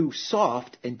too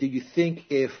soft, and do you think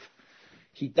if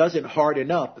he doesn't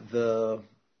harden up the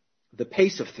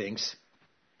pace of things,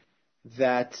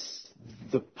 that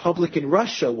the public in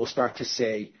Russia will start to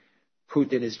say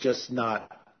Putin is just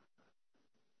not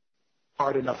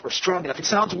hard enough or strong enough? It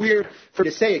sounds weird for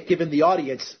to say it, given the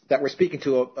audience that we're speaking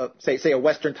to, say a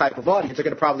Western type of audience. They're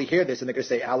going to probably hear this and they're going to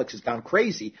say Alex is gone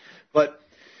crazy. But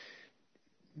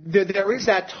there is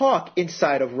that talk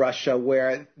inside of Russia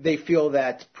where they feel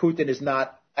that Putin is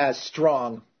not as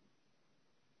strong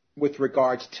with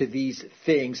regards to these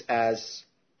things as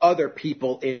other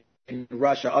people in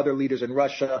Russia, other leaders in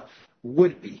Russia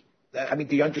would be. I mean,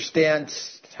 do you understand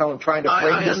how I'm trying to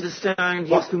frame this? I understand.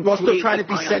 While still trying to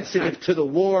be sensitive to the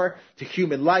war, to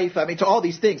human life. I mean, to all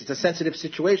these things. It's a sensitive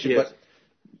situation, yes. But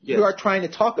you are trying to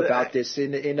talk about this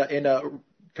in a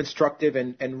constructive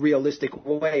and realistic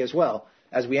way as well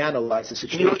as we analyze the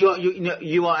situation.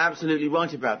 You are absolutely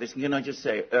right about this. And can I just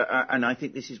say, and I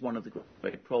think this is one of the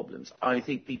great problems. I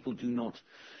think people do not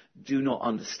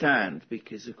understand,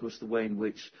 because, of course, the way in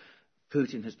which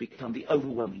Putin has become the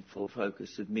overwhelming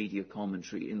focus of media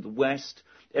commentary in the West.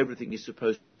 Everything is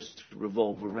supposed to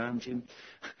revolve around him.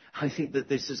 I think that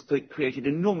this has created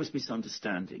enormous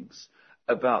misunderstandings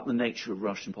about the nature of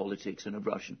Russian politics and of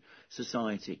Russian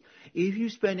society. If you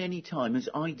spend any time, as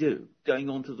I do, going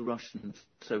onto the Russian,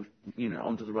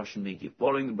 onto the Russian media,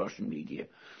 following the Russian media,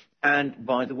 and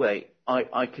by the way,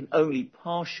 I can only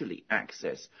partially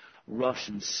access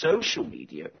Russian social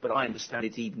media, but I understand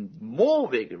it's even more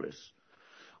vigorous.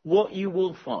 What you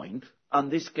will find, and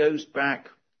this goes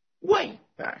back, way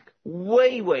back,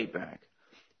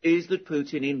 is that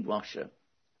Putin in Russia,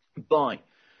 by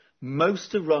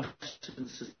most of Russian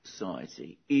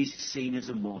society, is seen as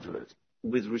a moderate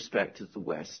with respect to the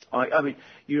West. I mean,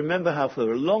 you remember how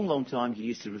for a long, long time he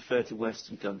used to refer to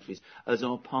Western countries as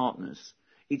our partners.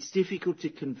 It's difficult to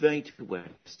convey to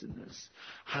Westerners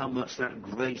how much that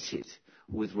grated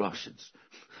with Russians.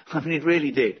 I mean, it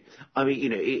really did. I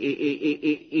mean,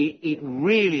 it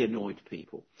really annoyed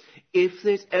people. If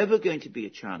there's ever going to be a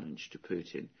challenge to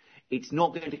Putin, it's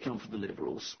not going to come from the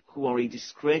liberals, who are a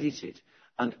discredited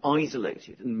and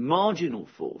isolated and marginal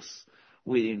force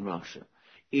within Russia.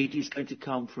 It is going to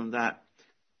come from that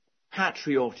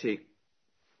patriotic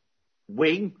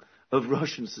wing of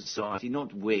Russian society,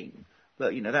 not wing,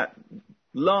 but, that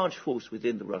large force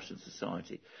within the Russian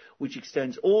society, which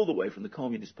extends all the way from the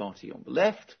Communist Party on the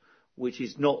left, which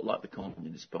is not like the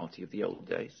Communist Party of the old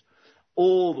days,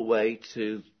 all the way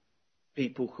to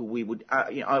people who we would,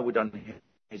 I would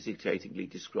unhesitatingly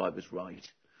describe as right.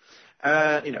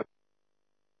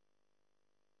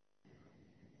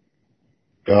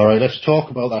 All right, let's talk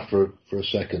about that for a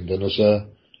second. And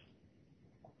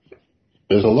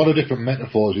there's a lot of different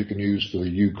metaphors you can use for the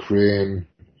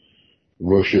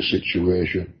Ukraine-Russia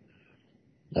situation,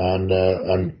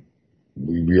 and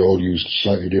we all use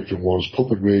slightly different ones.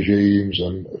 Puppet regimes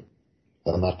and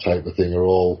that type of thing are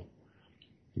all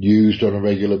used on a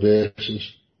regular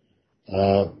basis.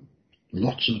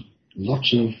 Lots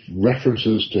of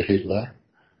references to Hitler.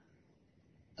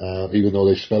 Even though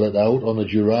they spell it out on the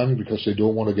Durang because they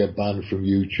don't want to get banned from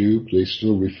YouTube, they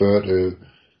still refer to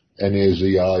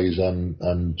NAZIs and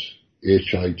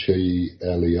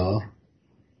HITLER.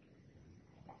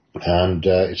 And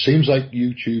it seems like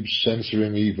YouTube's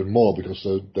censoring even more because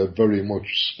they're very much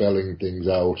spelling things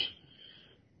out,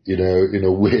 in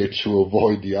a way to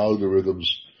avoid the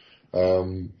algorithms.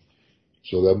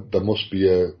 So there must be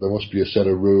a set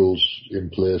of rules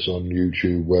in place on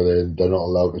YouTube where they're not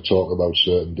allowed to talk about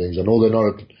certain things. I know they're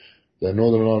not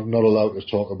allowed to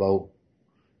talk about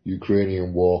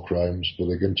Ukrainian war crimes, but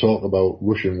they can talk about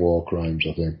Russian war crimes,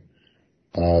 I think.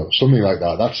 Something like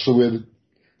that. That's the way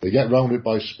they get around it,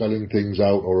 by spelling things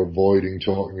out or avoiding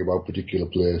talking about particular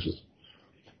places.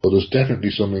 But there's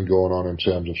definitely something going on in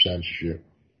terms of censorship.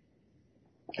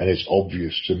 And it's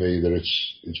obvious to me that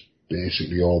it's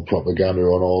basically all propaganda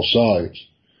on all sides.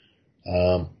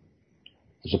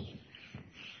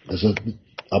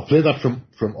 I play that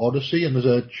from Odyssey, and there's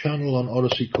a channel on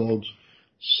Odyssey called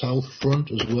South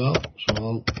Front as well,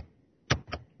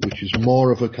 which is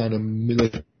more of a kind of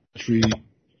military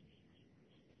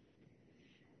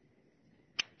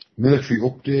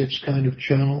updates kind of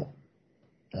channel.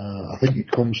 I think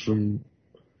it comes from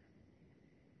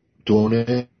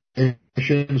donations,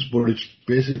 but it's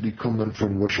basically coming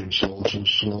from Russian sources,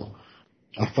 so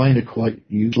I find it quite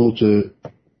useful to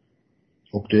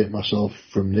update myself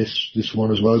from this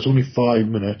one as well. It's only 5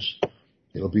 minutes,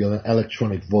 It'll be on an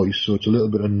electronic voice, so it's a little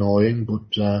bit annoying, but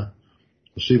we'll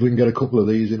see if we can get a couple of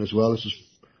these in as well. This is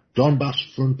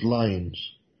Donbass Front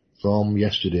Lines from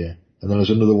yesterday, and then there's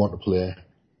another one to play,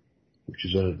 which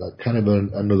is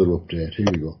another update. Here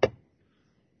we go.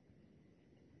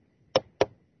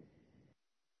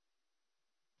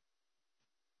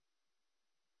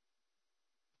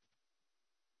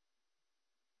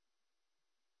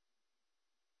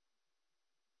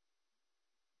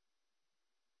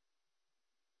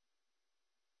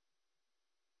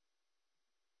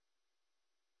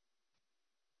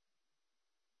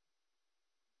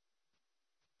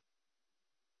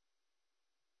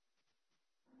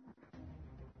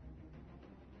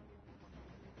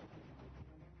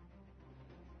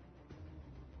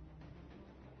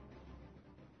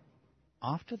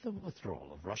 After the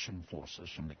withdrawal of Russian forces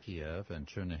from the Kiev and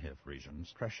Chernihiv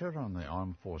regions, pressure on the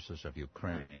armed forces of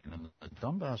Ukraine and the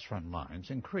Donbass front lines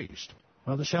increased.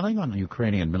 While the shelling on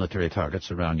Ukrainian military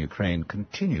targets around Ukraine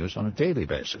continues on a daily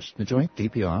basis, the joint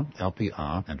DPR,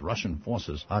 LPR, and Russian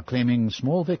forces are claiming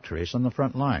small victories on the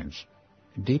front lines.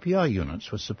 DPR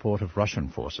units with support of Russian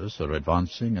forces are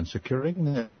advancing and securing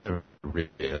their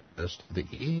rears to the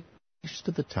east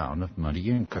of the town of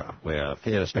Mariinka, where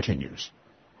affairs continues.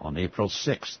 On April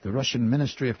 6th, the Russian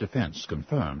Ministry of Defense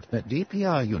confirmed that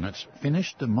DPR units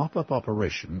finished a mop-up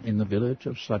operation in the village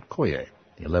of Sladkoye.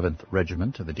 The 11th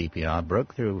Regiment of the DPR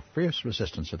broke through fierce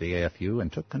resistance of the AFU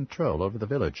and took control over the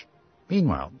village.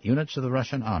 Meanwhile, units of the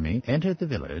Russian army entered the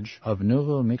village of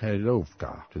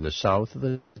Novomikhailovka to the south of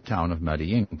the town of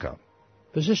Mariinka.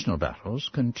 Positional battles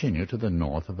continue to the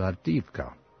north of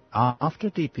Avdiivka. After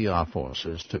DPR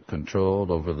forces took control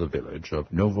over the village of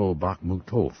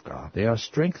Novobakhmutovka, they are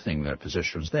strengthening their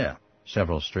positions there.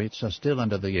 Several streets are still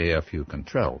under the AFU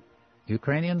control.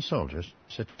 Ukrainian soldiers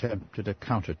attempted a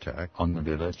counterattack on the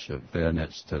village of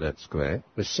Vernets-Teretskoye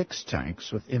with 6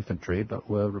 tanks with infantry but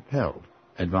were repelled.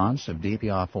 Advance of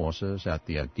DPR forces at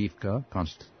the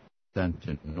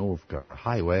Avdiivka-Konstantinovka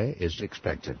highway is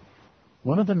expected.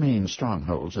 One of the main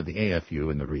strongholds of the AFU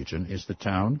in the region is the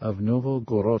town of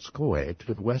Novogorodskoye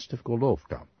to the west of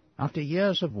Golovka. After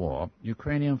years of war,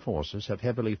 Ukrainian forces have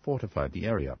heavily fortified the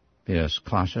area. Fierce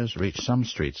clashes reach some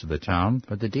streets of the town,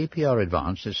 but the DPR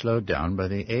advance is slowed down by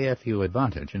the AFU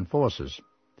advantage in forces.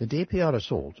 The DPR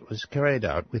assault was carried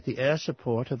out with the air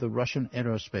support of the Russian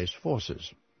aerospace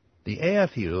forces. The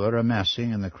AFU are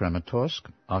amassing in the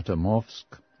Kramatorsk, Artemovsk,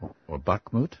 or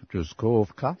Bakhmut,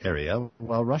 Druzhkovka area,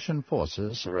 while Russian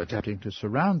forces are attempting to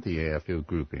surround the AFU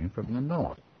grouping from the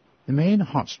north. The main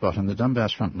hotspot on the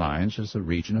Donbass front lines is the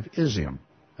region of Izium.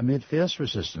 Amid fierce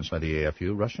resistance by the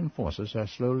AFU, Russian forces are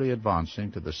slowly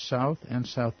advancing to the south and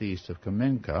southeast of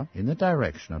Kamenka in the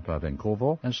direction of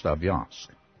Babenkovo and Slavyansk.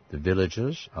 The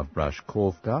villages of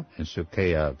Brashkovka and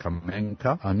Sukeya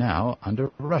Kamenka are now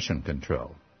under Russian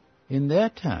control. In their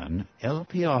turn,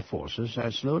 LPR forces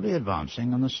are slowly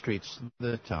advancing on the streets of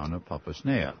the town of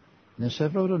Popasnaya. In the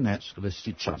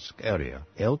Severodonetsk-Lysychansk area,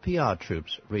 LPR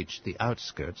troops reached the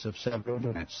outskirts of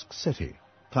Severodonetsk city.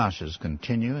 Clashes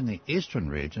continue in the eastern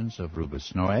regions of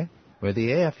Rubosnoye, where the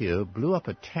AFU blew up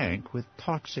a tank with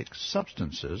toxic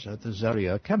substances at the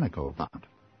Zarya chemical plant.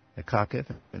 The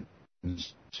Kharkiv and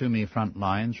Sumy front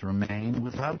lines remain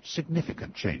without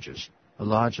significant changes. A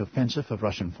large offensive of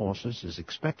Russian forces is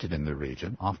expected in the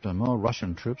region after more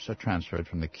Russian troops are transferred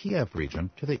from the Kiev region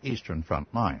to the eastern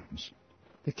front lines.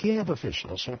 The Kiev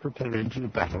officials are preparing to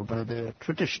battle by their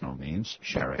traditional means,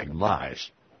 sharing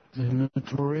lies. The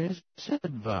notorious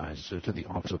advisor to the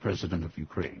office of the President of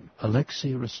Ukraine,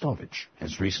 Alexei Restovich,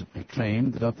 has recently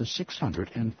claimed that of the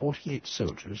 648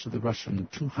 soldiers of the Russian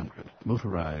 200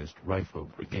 Motorized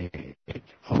Rifle Brigade,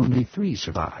 only 3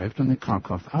 survived on the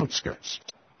Kharkov outskirts.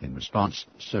 In response,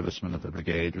 servicemen of the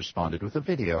brigade responded with a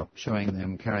video showing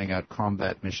them carrying out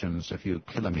combat missions a few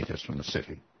kilometers from the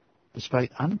city.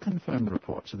 Despite unconfirmed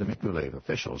reports of the Mykolaiv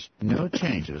officials, no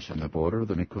changes in the border of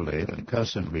the Mykolaiv and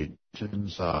Kherson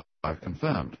regions are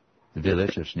confirmed. The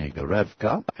village of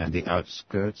Snegorevka and the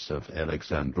outskirts of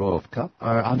Alexandrovka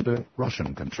are under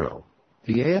Russian control.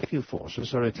 The AFU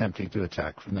forces are attempting to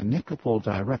attack from the Nikopol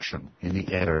direction in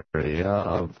the area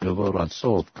of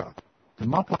Novorossovka. The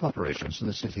mop-up operations in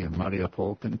the city of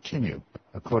Mariupol continue.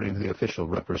 According to the official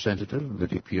representative of the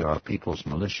DPR People's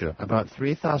Militia, about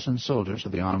 3,000 soldiers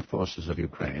of the armed forces of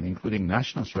Ukraine, including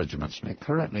nationalist regiments, may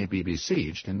currently be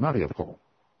besieged in Mariupol.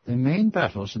 The main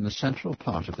battles in the central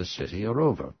part of the city are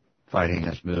over. Fighting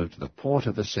has moved to the port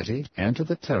of the city and to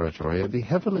the territory of the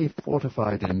heavily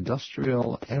fortified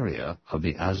industrial area of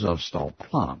the Azovstal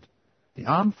plant. The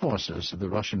armed forces of the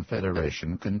Russian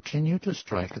Federation continue to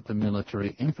strike at the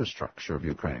military infrastructure of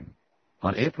Ukraine.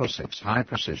 On April 6,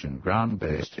 high-precision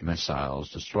ground-based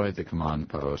missiles destroyed the command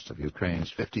post of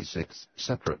Ukraine's 56th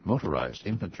Separate Motorized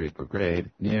Infantry Brigade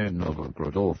near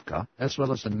Novogrodovka, as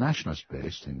well as a nationalist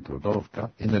base in Grodovka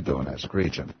in the Donetsk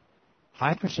region.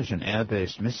 High-precision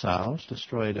air-based missiles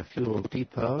destroyed a fuel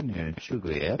depot near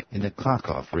Chugliev in the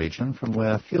Kharkov region from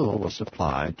where fuel was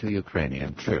supplied to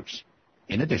Ukrainian troops.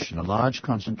 In addition, a large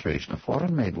concentration of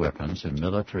foreign-made weapons and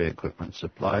military equipment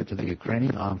supplied to the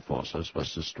Ukrainian armed forces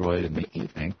was destroyed in the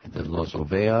evening at the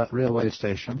Lozovaya railway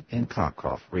station in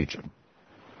Kharkov region.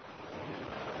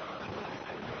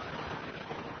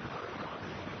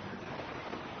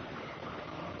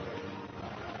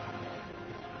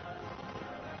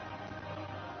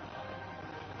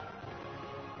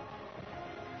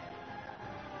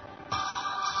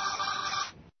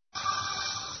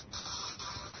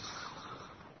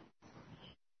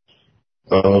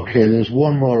 Okay, there's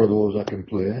one more of those I can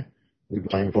play. We've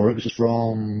got time for it. This is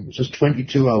just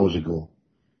 22 hours ago.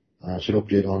 It's an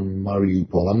update on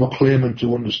Mariupol. I'm not claiming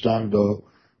to understand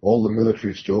all the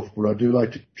military stuff, but I do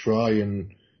like to try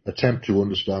and attempt to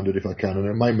understand it if I can, and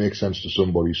it might make sense to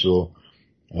somebody. So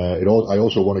I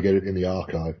also want to get it in the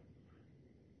archive,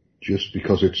 just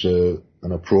because it's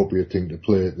an appropriate thing to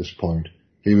play at this point.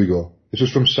 Here we go. This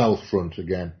is from South Front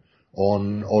again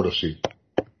on Odyssey.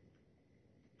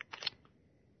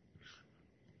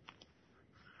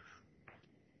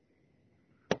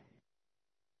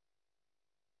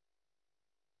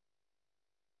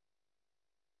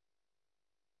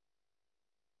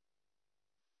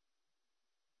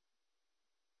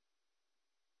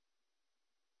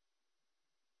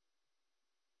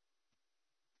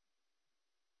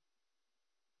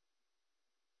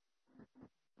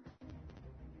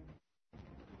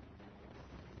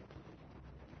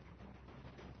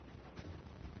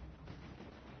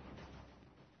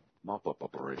 Mop-up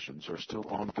operations are still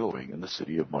ongoing in the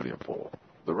city of Mariupol.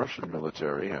 The Russian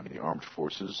military and the armed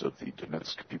forces of the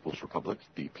Donetsk People's Republic,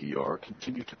 DPR,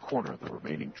 continue to corner the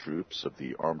remaining troops of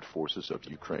the Armed Forces of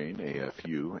Ukraine,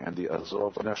 AFU, and the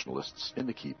Azov nationalists in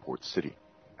the key port city.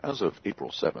 As of April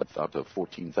 7th, out of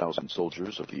 14,000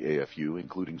 soldiers of the AFU,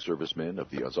 including servicemen of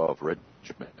the Azov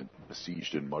Regiment,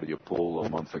 besieged in Mariupol a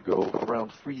month ago,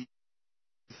 around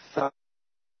 3,000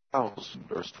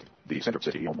 the center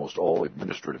city, almost all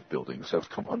administrative buildings have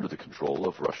come under the control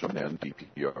of Russian and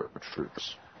DPR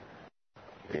troops.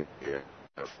 AFU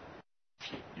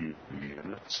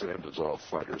units and Azov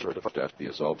fighters are deployed at the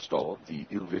Azovstal, the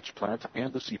Ilvich plant,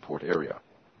 and the seaport area.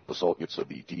 Assault units of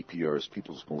the DPR's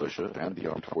People's Militia and the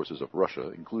armed forces of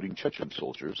Russia, including Chechen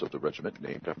soldiers of the regiment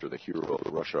named after the hero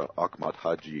of Russia, Akhmat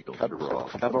Haji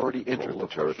Kadyrov, have already entered the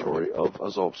territory of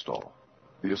Azovstal.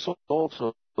 The assault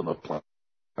on the plant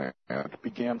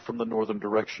began from the northern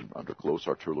direction under close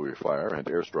artillery fire and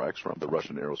airstrikes from the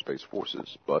Russian aerospace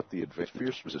forces, but the advanced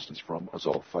fierce resistance from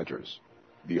Azov fighters.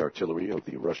 The artillery of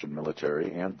the Russian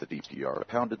military and the DPR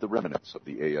pounded the remnants of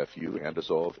the AFU and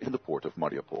Azov in the port of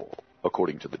Mariupol.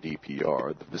 According to the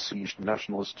DPR, the besieged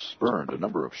nationalists burned a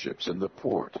number of ships in the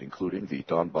port, including the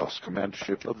Donbass command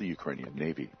ship of the Ukrainian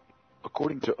Navy.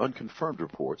 According to unconfirmed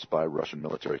reports by Russian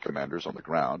military commanders on the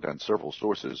ground and several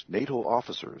sources, NATO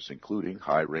officers, including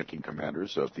high-ranking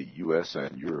commanders of the U.S.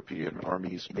 and European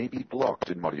armies, may be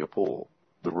blocked in Mariupol.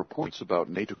 The reports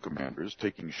about NATO commanders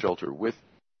taking shelter with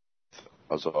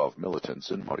Azov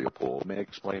militants in Mariupol may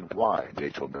explain why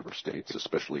NATO member states,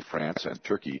 especially France and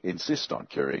Turkey, insist on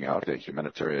carrying out a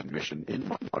humanitarian mission in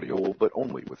Mariupol, but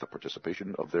only with the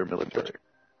participation of their military.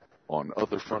 On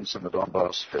other fronts in the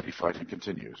Donbass, heavy fighting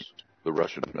continues. The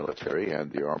Russian military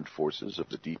and the armed forces of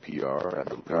the DPR and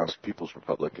the Lugansk People's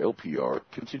Republic, LPR,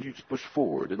 continue to push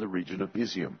forward in the region of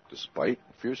Izium, despite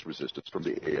fierce resistance from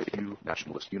the AFU,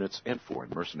 nationalist units, and foreign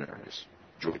mercenaries.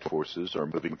 Joint forces are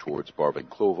moving towards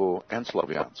Barbanklovo and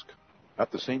Slavyansk.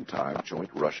 At the same time, joint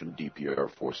Russian DPR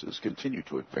forces continue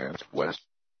to advance west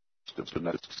of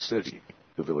Donetsk city.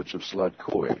 The village of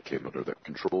Sladkoye came under their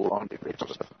control on April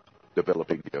 7th.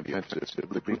 Developing the offensive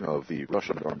of the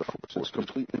Russian armed forces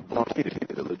completely blockaded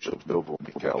the village of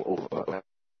Novo-Mikhailova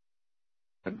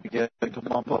and began to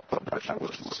mop up the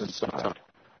nationalists inside.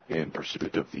 In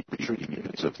pursuit of the retreating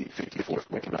units of the 54th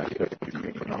Mechanized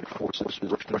Ukrainian Armed Forces, the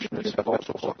Russians have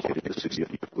also blockaded the city of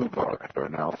Lubar and are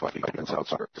now fighting on its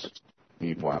outskirts.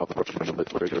 Meanwhile, the Russian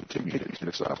military continued its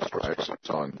missile strikes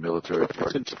on military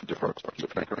targets in different parts of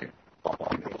Ukraine.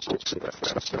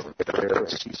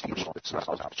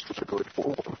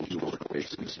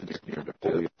 Bases near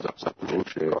Nikola,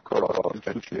 Zaporozhye, Kharkov,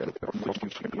 and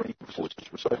Ukrainian forces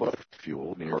recycled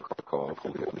fuel near Kharkov,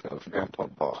 and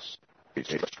Donbass. A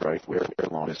strike where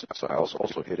along missiles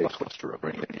also hit a cluster of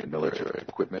Ukrainian military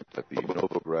equipment at the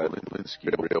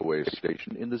Novograd-Linsky railway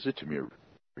station in the Zhytomyr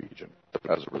region.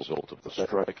 As a result of the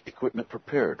strike, equipment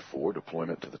prepared for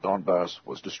deployment to the Donbass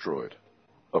was destroyed.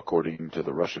 According to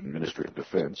the Russian Ministry of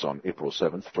Defense, on April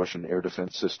 7th, Russian air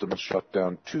defense systems shot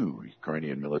down 2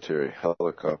 Ukrainian military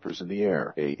helicopters in the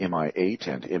air, a Mi-8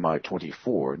 and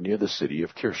Mi-24, near the city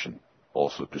of Kherson.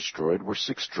 Also destroyed were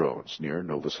 6 drones near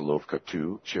Novosilovka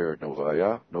 2,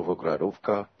 Chernovaya,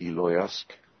 Novogradovka, Iloysk,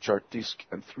 Chartisk,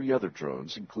 and 3 other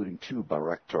drones, including 2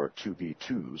 Bayraktar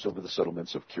 2B2s over the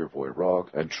settlements of Kirvoy Rog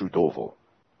and Trudovo.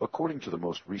 According to the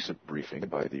most recent briefing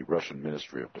by the Russian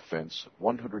Ministry of Defense,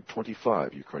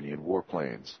 125 Ukrainian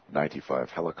warplanes,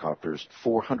 95 helicopters,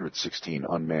 416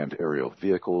 unmanned aerial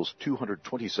vehicles,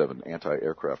 227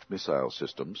 anti-aircraft missile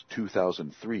systems,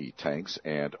 2,003 tanks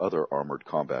and other armored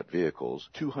combat vehicles,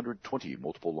 220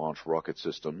 multiple launch rocket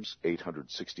systems,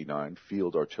 869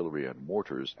 field artillery and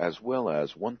mortars, as well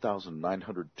as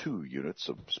 1,902 units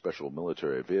of special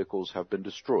military vehicles have been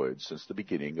destroyed since the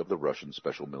beginning of the Russian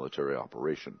special military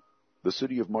operation. The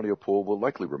city of Mariupol will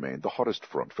likely remain the hottest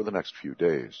front for the next few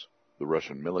days. The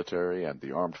Russian military and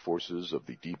the armed forces of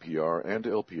the DPR and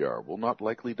LPR will not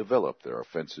likely develop their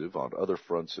offensive on other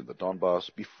fronts in the Donbass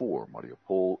before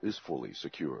Mariupol is fully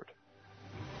secured.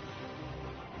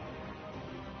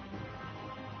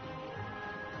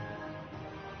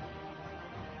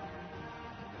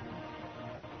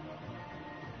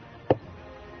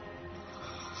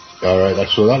 All right,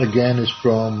 so that again is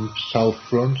from South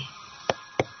Front.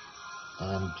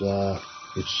 And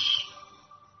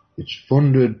it's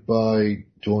funded by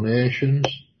donations,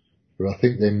 but I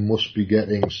think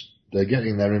they're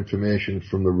getting their information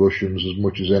from the Russians as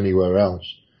much as anywhere else,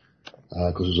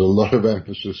 because there's a lot of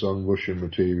emphasis on Russian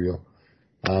material.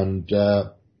 And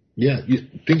you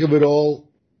think of it all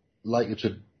like it's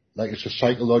a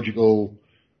psychological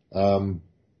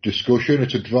discussion.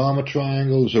 It's a drama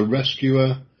triangle. There's a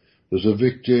rescuer, there's a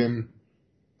victim,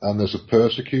 and there's a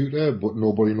persecutor, but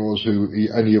nobody knows who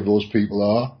any of those people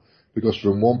are, because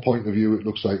from one point of view it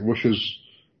looks like Russia's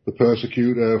the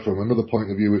persecutor, from another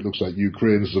point of view it looks like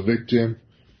Ukraine's the victim,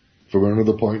 from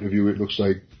another point of view it looks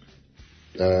like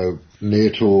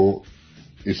NATO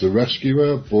is the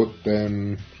rescuer, but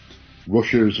then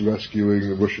Russia is rescuing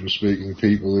the Russian-speaking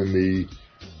people in the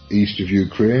east of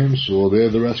Ukraine, so they're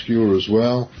the rescuer as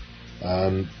well,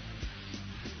 and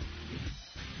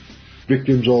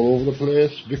victims all over the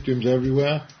place, victims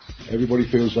everywhere. Everybody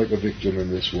feels like a victim in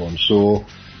this one. So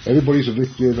everybody's a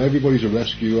victim, everybody's a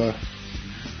rescuer,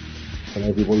 and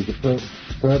everybody's a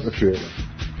perpetrator.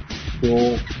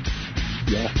 So,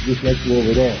 yeah, just let's go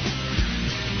over there.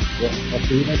 Yeah, I'll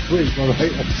see you next week,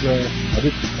 alright?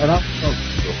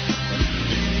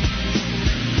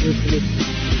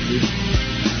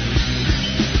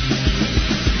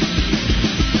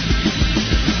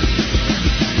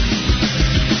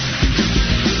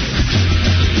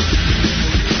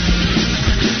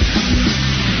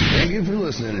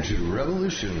 Listening to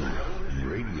Revolution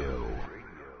Radio.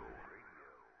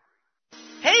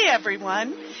 Hey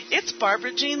everyone, it's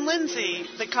Barbara Jean Lindsay,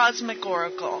 the Cosmic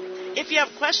Oracle. If you have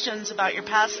questions about your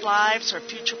past lives or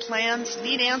future plans,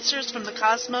 need answers from the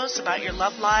cosmos about your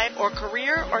love life or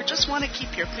career, or just want to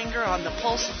keep your finger on the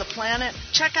pulse of the planet,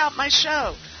 check out my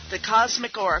show, The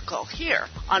Cosmic Oracle, here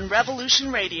on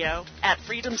Revolution Radio at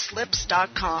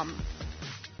freedomslips.com.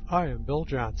 I am Bill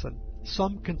Johnson.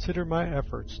 Some consider my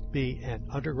efforts to be an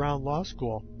underground law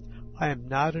school. I am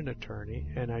not an attorney,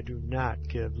 and I do not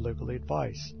give legal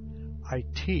advice. I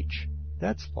teach.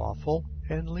 That's lawful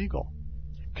and legal.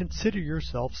 Consider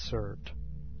yourself served.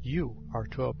 You are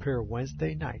to appear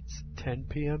Wednesday nights, 10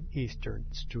 p.m. Eastern,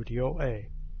 Studio A.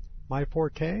 My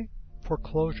forte?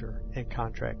 Foreclosure and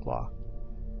contract law.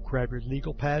 Grab your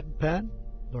legal pad and pen.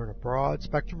 Learn a broad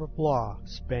spectrum of law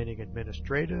spanning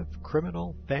administrative,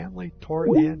 criminal, family, tort,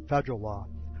 and federal law.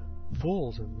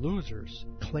 Fools and losers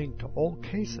cling to old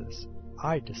cases.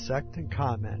 I dissect and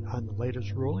comment on the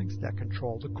latest rulings that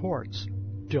control the courts.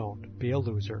 Don't be a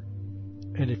loser.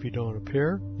 And if you don't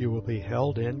appear, you will be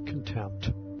held in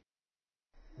contempt.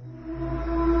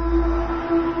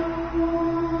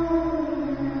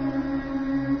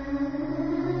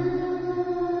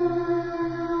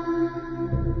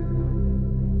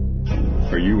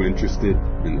 Are you interested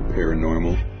in the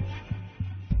paranormal,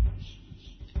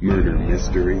 murder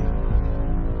mystery,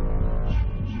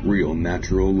 real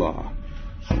natural law?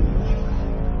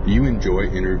 Do you enjoy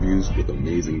interviews with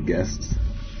amazing guests?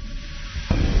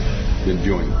 Then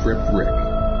join Crip Rick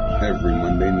every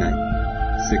Monday night,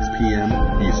 6 p.m.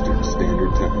 Eastern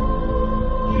Standard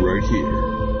Time, right here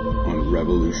on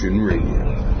Revolution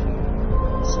Radio.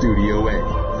 Studio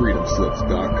A,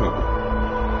 freedomslips.com.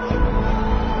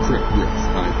 Crypt Rips,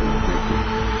 I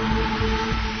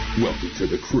think. Welcome to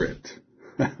the crypt.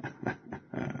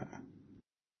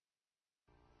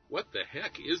 What the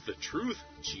heck is the Truth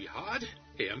Jihad?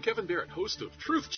 Hey, I'm Kevin Barrett, host of Truth